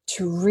work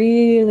to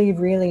really,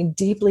 really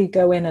deeply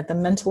go in at the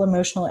mental,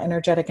 emotional,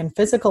 energetic, and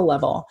physical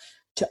level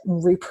to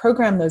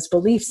reprogram those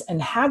beliefs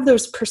and have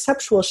those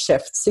perceptual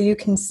shifts so you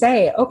can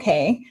say,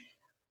 okay,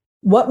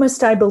 what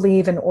must I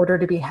believe in order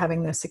to be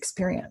having this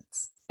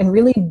experience? And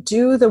really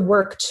do the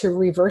work to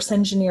reverse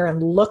engineer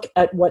and look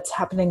at what's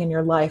happening in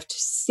your life to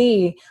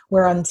see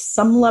where on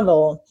some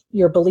level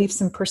your beliefs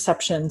and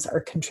perceptions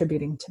are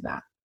contributing to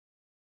that.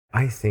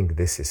 I think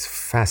this is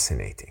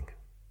fascinating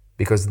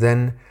because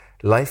then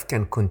life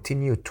can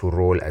continue to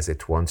roll as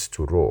it wants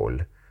to roll,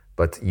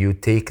 but you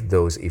take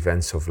those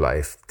events of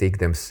life, take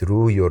them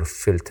through your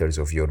filters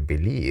of your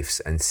beliefs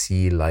and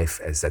see life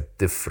as a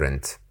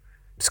different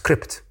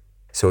script.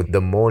 So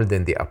the mold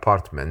in the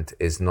apartment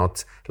is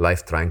not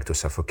life trying to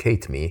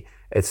suffocate me,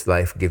 it's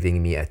life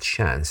giving me a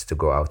chance to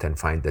go out and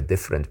find a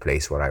different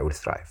place where I will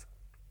thrive.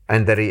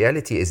 And the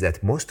reality is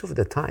that most of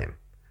the time,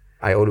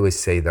 I always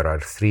say there are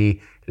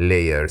 3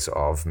 layers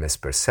of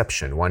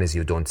misperception. One is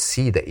you don't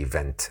see the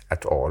event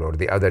at all, or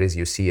the other is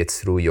you see it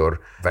through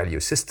your value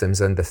systems,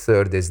 and the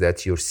third is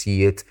that you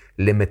see it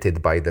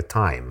limited by the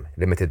time,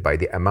 limited by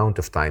the amount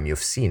of time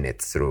you've seen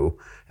it through,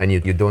 and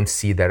you don't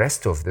see the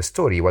rest of the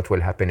story, what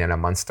will happen in a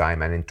month's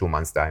time and in 2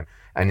 months' time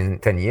and in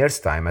 10 years'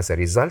 time as a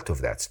result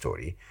of that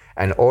story.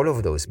 And all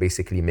of those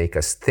basically make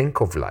us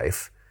think of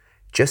life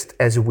just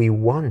as we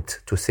want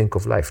to think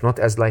of life, not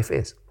as life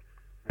is.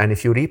 And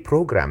if you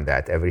reprogram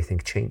that, everything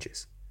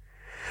changes.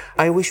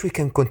 I wish we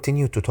can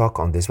continue to talk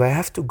on this, but I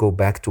have to go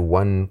back to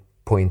one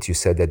point you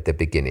said at the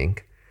beginning,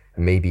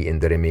 maybe in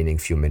the remaining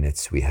few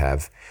minutes we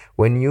have.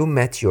 When you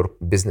met your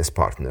business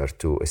partner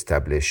to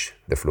establish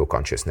the Flow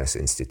Consciousness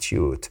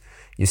Institute,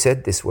 you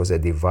said this was a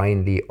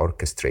divinely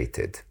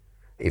orchestrated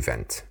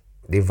event.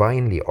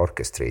 Divinely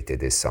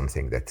orchestrated is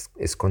something that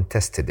is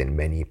contested in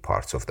many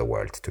parts of the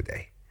world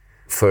today.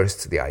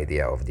 First, the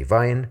idea of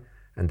divine,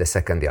 and the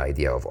second, the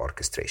idea of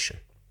orchestration.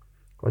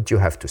 What do you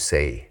have to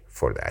say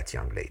for that,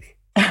 young lady?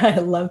 I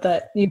love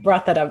that you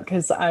brought that up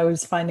because I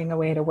was finding a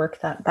way to work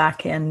that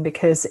back in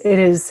because it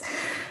is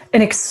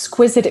an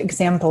exquisite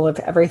example of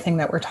everything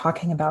that we're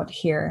talking about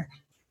here.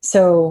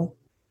 So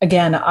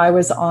again, I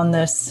was on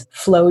this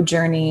flow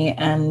journey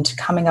and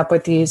coming up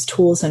with these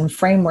tools and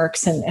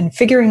frameworks and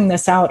figuring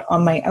this out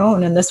on my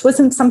own. And this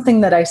wasn't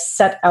something that I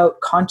set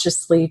out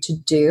consciously to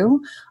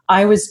do.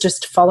 I was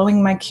just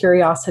following my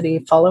curiosity,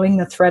 following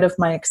the thread of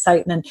my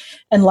excitement,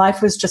 and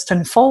life was just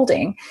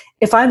unfolding.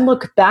 If I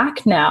look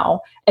back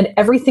now at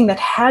everything that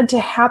had to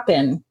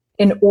happen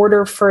in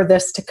order for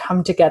this to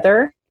come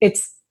together,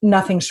 it's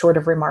nothing short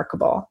of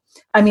remarkable.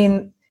 I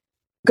mean,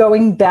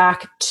 going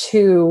back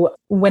to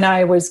when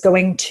I was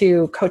going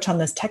to coach on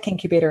this tech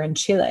incubator in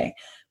Chile,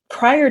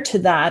 prior to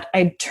that,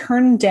 I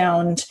turned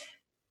down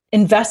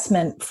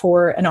investment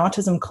for an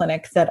autism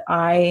clinic that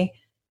I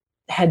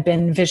had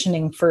been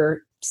visioning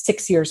for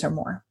 6 years or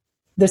more.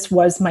 This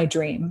was my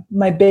dream,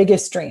 my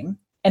biggest dream,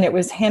 and it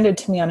was handed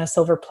to me on a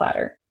silver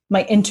platter.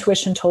 My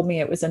intuition told me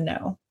it was a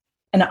no.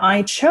 And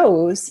I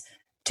chose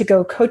to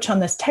go coach on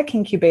this tech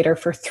incubator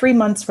for 3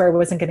 months where I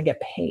wasn't going to get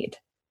paid.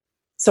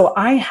 So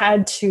I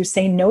had to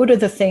say no to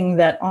the thing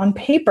that on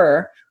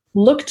paper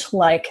looked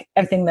like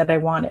everything that I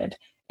wanted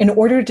in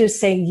order to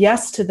say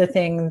yes to the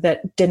thing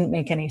that didn't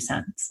make any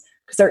sense.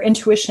 Because our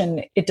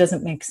intuition, it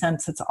doesn't make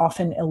sense. It's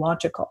often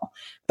illogical.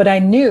 But I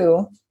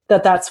knew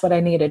that that's what I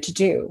needed to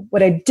do.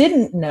 What I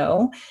didn't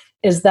know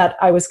is that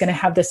I was going to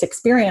have this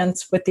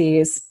experience with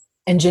these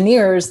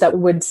engineers that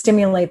would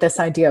stimulate this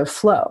idea of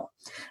flow,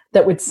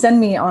 that would send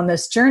me on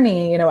this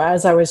journey,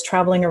 as I was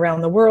traveling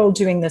around the world,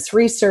 doing this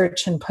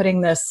research and putting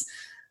this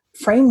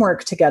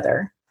framework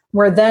together,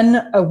 where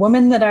then a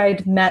woman that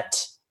I'd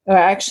met, or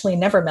actually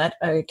never met,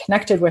 I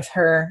connected with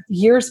her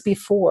years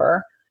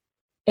before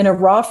in a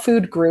raw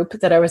food group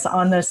that I was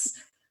on this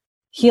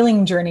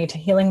healing journey to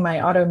healing my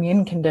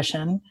autoimmune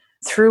condition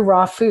through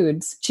raw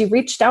foods. She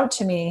reached out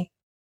to me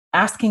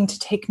asking to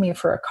take me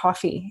for a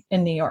coffee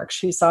in New York.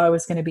 She saw I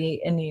was going to be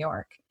in New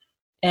York.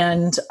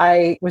 And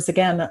I was,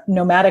 again,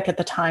 nomadic at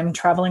the time,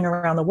 traveling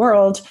around the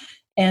world.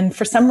 And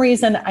for some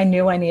reason, I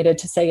knew I needed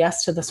to say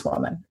yes to this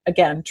woman.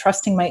 Again,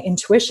 trusting my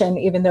intuition,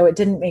 even though it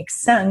didn't make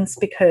sense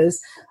because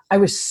I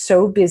was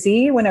so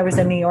busy when I was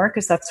in New York,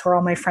 because that's where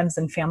all my friends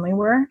and family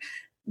were,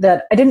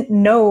 that I didn't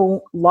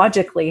know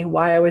logically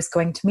why I was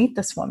going to meet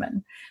this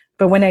woman.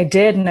 But when I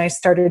did and I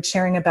started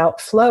sharing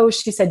about flow,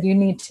 she said, you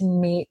need to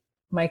meet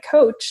my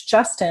coach,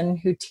 Justin,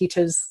 who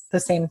teaches the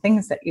same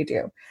things that you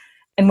do.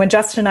 And when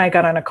Justin and I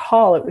got on a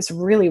call, it was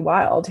really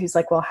wild. He's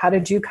like, well, how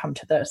did you come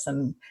to this?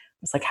 And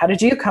It's like, how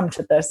did you come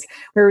to this?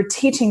 We were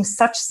teaching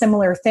such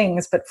similar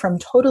things, but from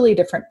totally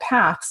different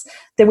paths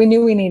that we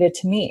knew we needed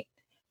to meet.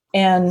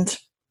 And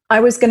I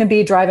was going to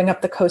be driving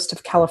up the coast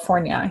of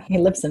California. He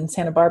lives in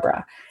Santa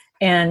Barbara.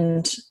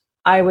 And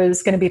I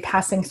was going to be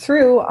passing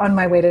through on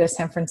my way to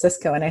San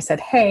Francisco. And I said,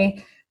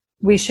 hey,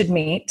 we should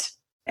meet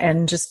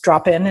and just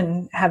drop in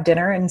and have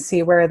dinner and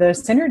see where the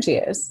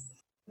synergy is.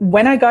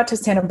 When I got to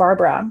Santa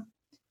Barbara,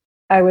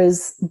 I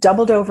was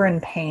doubled over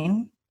in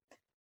pain.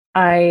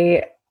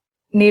 I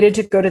needed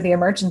to go to the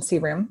emergency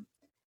room,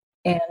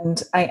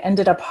 and I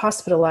ended up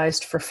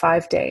hospitalized for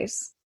 5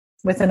 days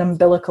with an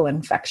umbilical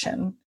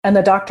infection. And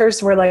the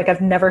doctors were like, I've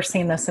never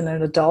seen this in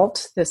an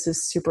adult. This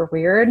is super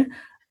weird.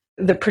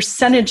 The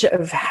percentage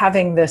of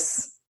having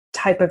this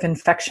type of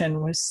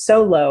infection was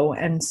so low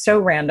and so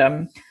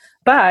random.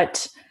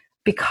 But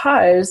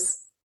because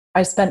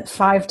I spent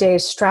 5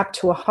 days strapped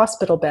to a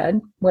hospital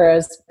bed,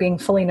 whereas being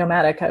fully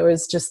nomadic, I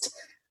was just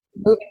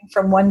moving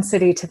from one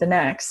city to the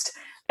next.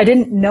 I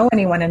didn't know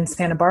anyone in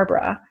Santa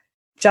Barbara.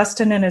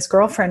 Justin and his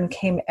girlfriend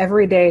came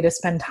every day to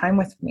spend time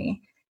with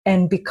me.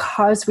 And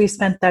because we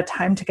spent that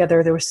time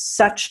together, there was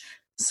such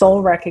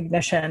soul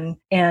recognition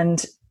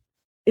and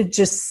it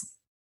just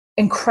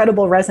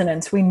incredible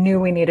resonance. We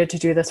knew we needed to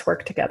do this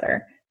work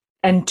together.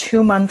 And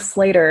 2 months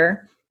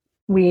later,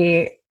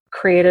 we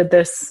created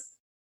this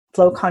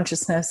flow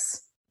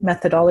consciousness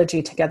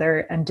methodology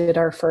together and did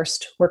our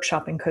first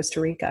workshop in Costa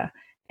Rica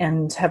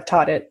and have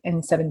taught it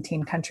in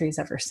 17 countries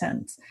ever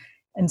since.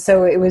 And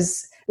so it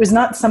was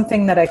not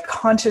something that I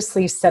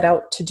consciously set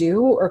out to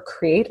do or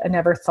create. I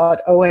never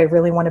thought, oh, I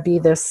really want to be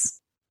this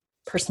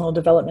personal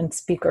development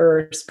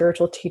speaker or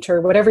spiritual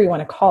teacher, whatever you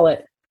want to call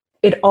it.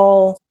 It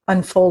all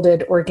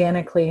unfolded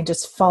organically,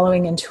 just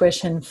following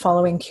intuition,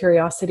 following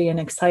curiosity and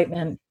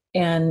excitement.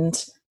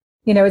 And,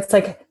 it's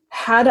like,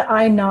 had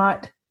I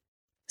not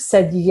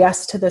said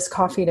yes to this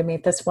coffee to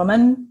meet this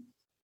woman,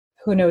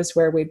 who knows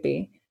where we'd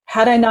be?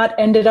 Had I not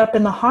ended up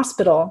in the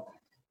hospital,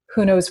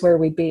 who knows where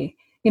we'd be?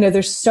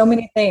 There's so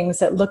many things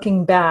that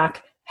looking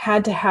back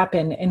had to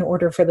happen in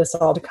order for this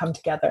all to come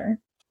together.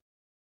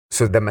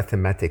 So the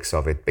mathematics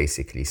of it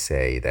basically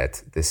say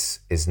that this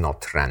is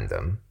not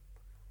random,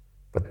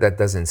 but that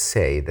doesn't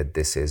say that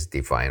this is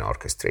divine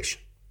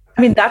orchestration.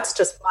 I mean, that's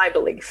just my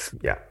belief.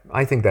 Yeah,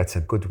 I think that's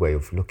a good way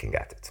of looking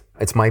at it.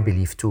 It's my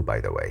belief too,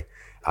 by the way.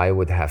 I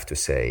would have to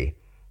say,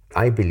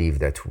 I believe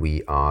that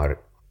we are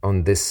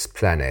on this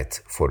planet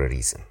for a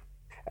reason.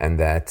 And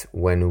that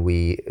when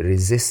we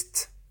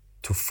resist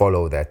to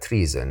follow that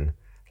reason,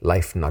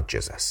 life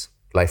nudges us.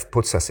 Life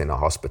puts us in a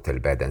hospital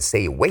bed and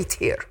say, wait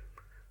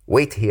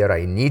here,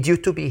 I need you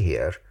to be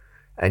here.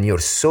 And you're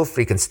so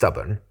freaking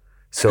stubborn.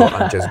 So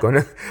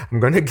I'm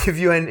gonna give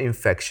you an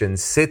infection,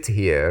 sit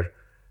here,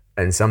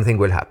 and something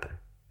will happen.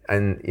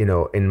 And,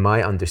 in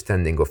my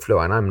understanding of flow,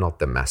 and I'm not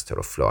the master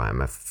of flow,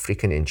 I'm a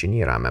freaking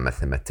engineer, I'm a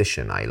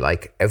mathematician. I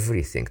like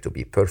everything to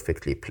be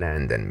perfectly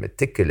planned and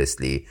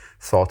meticulously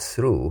thought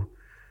through.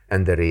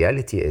 And the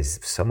reality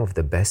is some of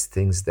the best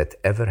things that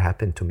ever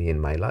happened to me in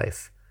my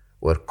life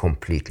were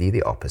completely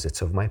the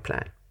opposites of my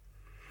plan.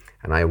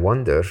 And I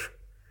wonder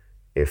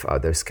if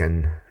others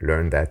can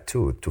learn that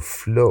too, to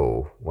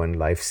flow when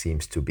life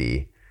seems to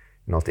be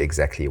not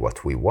exactly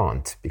what we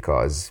want,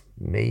 because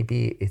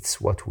maybe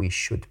it's what we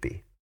should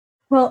be.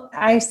 Well,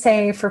 I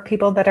say for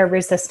people that are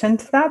resistant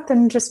to that,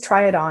 then just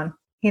try it on,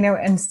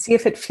 and see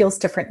if it feels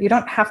different. You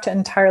don't have to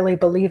entirely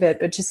believe it,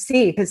 but just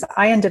see, because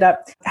I ended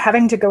up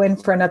having to go in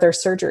for another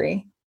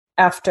surgery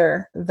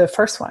after the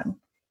first one.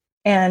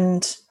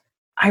 And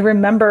I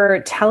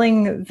remember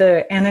telling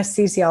the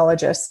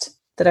anesthesiologist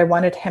that I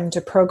wanted him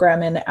to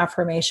program in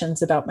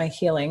affirmations about my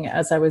healing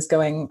as I was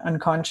going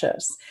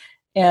unconscious.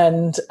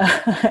 And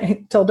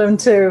I told him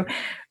to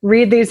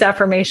read these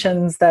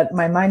affirmations that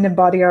my mind and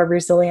body are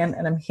resilient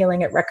and I'm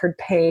healing at record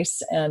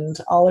pace and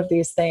all of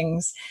these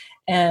things.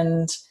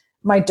 And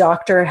my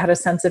doctor had a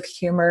sense of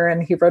humor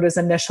and he wrote his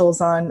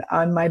initials on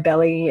my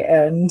belly.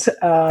 And,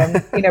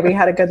 we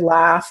had a good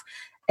laugh.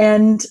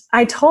 And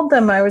I told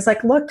them, I was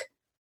like, look,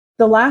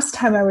 the last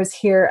time I was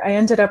here, I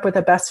ended up with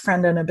a best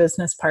friend and a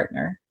business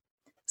partner.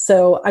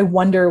 So I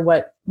wonder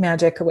what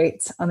magic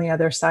awaits on the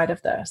other side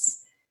of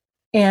this.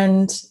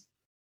 And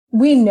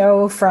we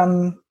know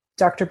from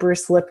Dr.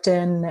 Bruce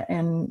Lipton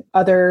and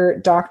other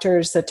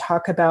doctors that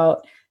talk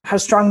about how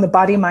strong the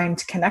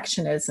body-mind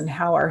connection is and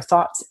how our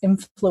thoughts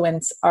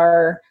influence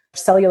our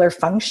cellular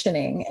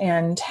functioning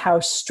and how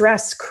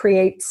stress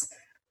creates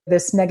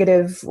this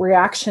negative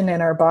reaction in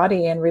our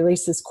body and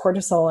releases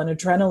cortisol and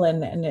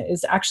adrenaline and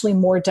is actually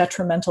more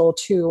detrimental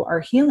to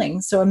our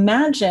healing. So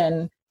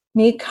imagine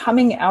me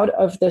coming out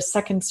of the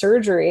second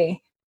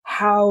surgery,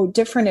 how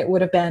different it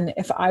would have been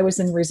if I was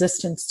in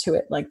resistance to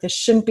it. Like, this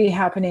shouldn't be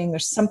happening.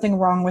 There's something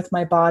wrong with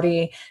my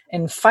body,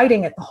 and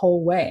fighting it the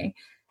whole way.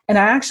 And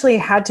I actually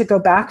had to go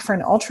back for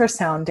an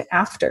ultrasound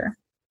after.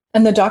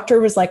 And the doctor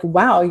was like,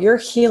 wow, you're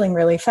healing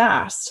really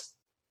fast.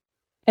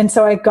 And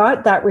so I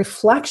got that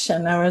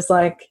reflection. I was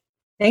like,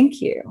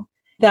 thank you.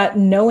 That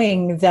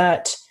knowing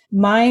that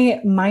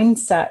my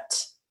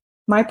mindset,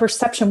 my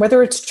perception,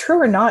 whether it's true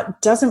or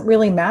not, doesn't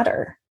really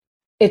matter.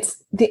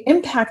 It's the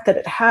impact that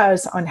it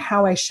has on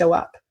how I show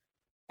up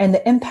and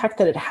the impact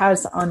that it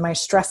has on my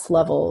stress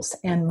levels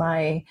and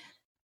my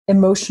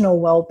emotional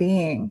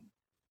well-being,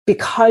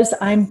 because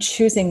I'm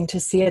choosing to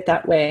see it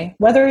that way.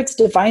 Whether it's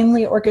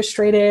divinely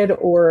orchestrated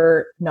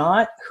or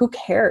not, who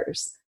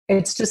cares?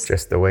 It's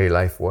just the way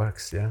life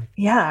works. Yeah.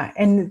 Yeah.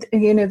 And,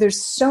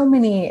 there's so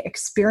many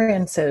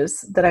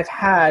experiences that I've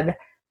had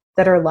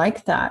that are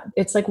like that.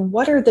 It's like,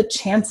 what are the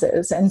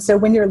chances? And so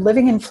when you're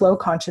living in flow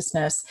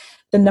consciousness,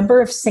 the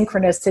number of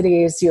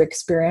synchronicities you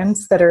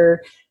experience that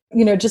are,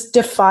 just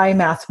defy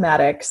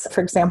mathematics.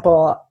 For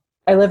example,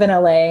 I live in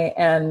LA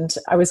and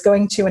I was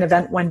going to an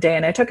event one day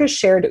and I took a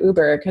shared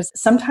Uber because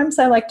sometimes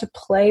I like to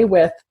play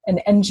with an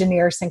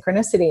engineer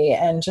synchronicity,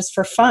 and just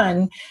for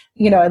fun,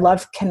 I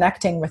love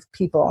connecting with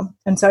people.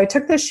 And so I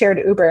took this shared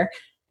Uber,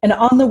 and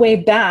on the way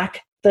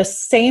back, the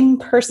same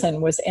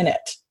person was in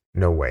it.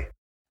 No way.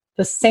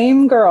 The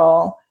same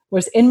girl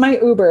was in my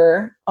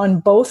Uber on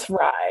both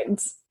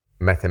rides.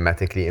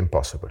 Mathematically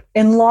impossible.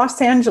 In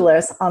Los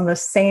Angeles on the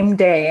same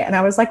day. And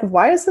I was like,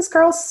 why is this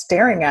girl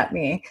staring at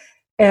me?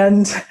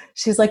 And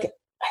she's like,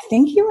 I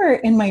think you were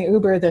in my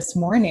Uber this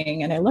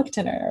morning. And I looked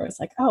at her. I was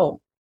like,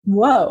 oh,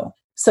 whoa.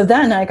 So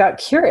then I got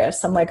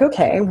curious. I'm like,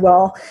 okay,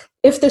 well,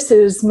 if this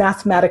is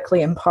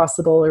mathematically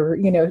impossible or,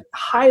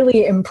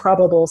 highly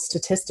improbable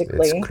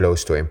statistically. It's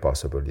close to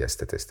impossible, yes,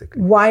 statistically.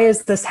 Why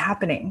is this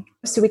happening?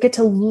 So we get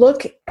to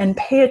look and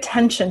pay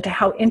attention to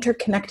how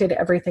interconnected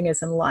everything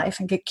is in life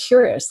and get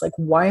curious, like,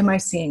 why am I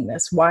seeing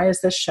this? Why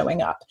is this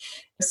showing up?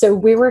 So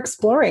we were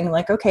exploring,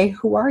 like, okay,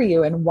 who are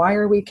you and why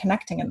are we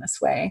connecting in this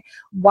way?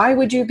 Why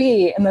would you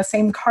be in the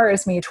same car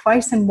as me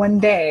twice in one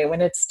day when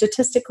it's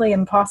statistically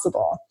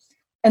impossible?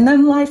 And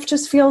then life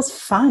just feels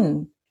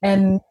fun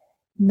and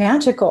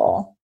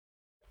magical.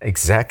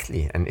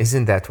 Exactly. And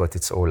isn't that what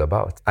it's all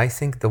about? I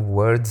think the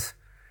word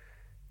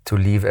to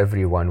leave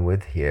everyone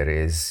with here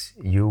is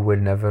you will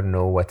never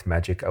know what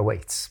magic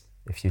awaits.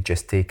 If you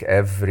just take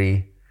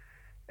every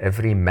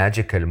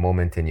magical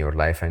moment in your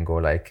life and go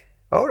like,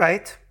 all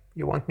right,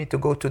 you want me to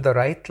go to the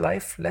right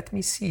life? Let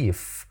me see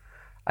if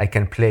I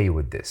can play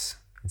with this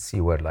and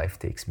see where life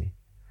takes me.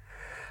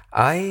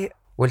 I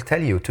will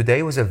tell you,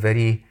 today was a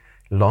very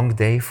long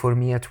day for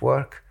me at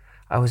work.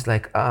 I was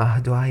like,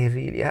 do I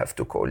really have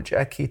to call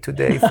Jackie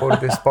today for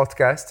this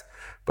podcast?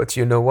 But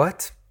you know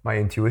what? My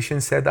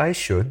intuition said I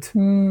should.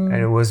 And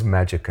it was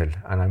magical.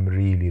 And I'm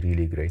really,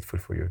 really grateful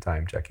for your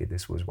time, Jackie.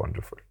 This was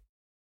wonderful.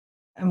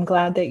 I'm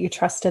glad that you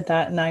trusted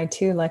that. And I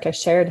too, like I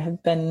shared,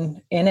 have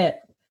been in it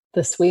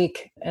this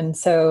week. And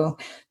so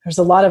there's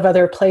a lot of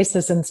other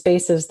places and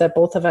spaces that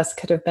both of us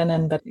could have been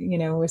in, but,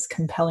 it was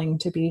compelling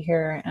to be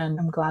here. And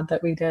I'm glad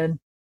that we did.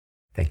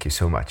 Thank you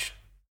so much.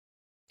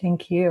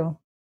 Thank you.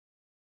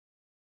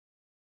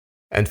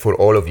 And for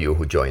all of you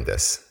who joined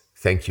us,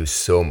 thank you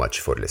so much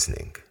for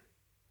listening.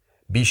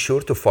 Be sure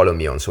to follow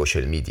me on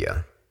social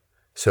media.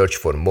 Search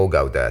for Mo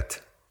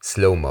Gaudat,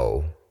 Slow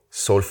Mo,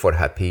 Soul for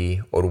Happy,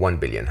 or 1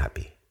 Billion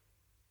Happy.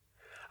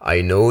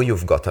 I know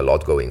you've got a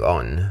lot going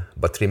on,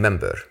 but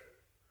remember,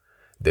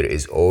 there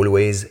is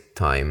always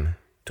time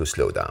to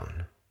slow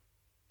down.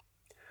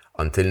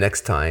 Until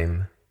next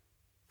time,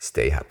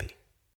 stay happy.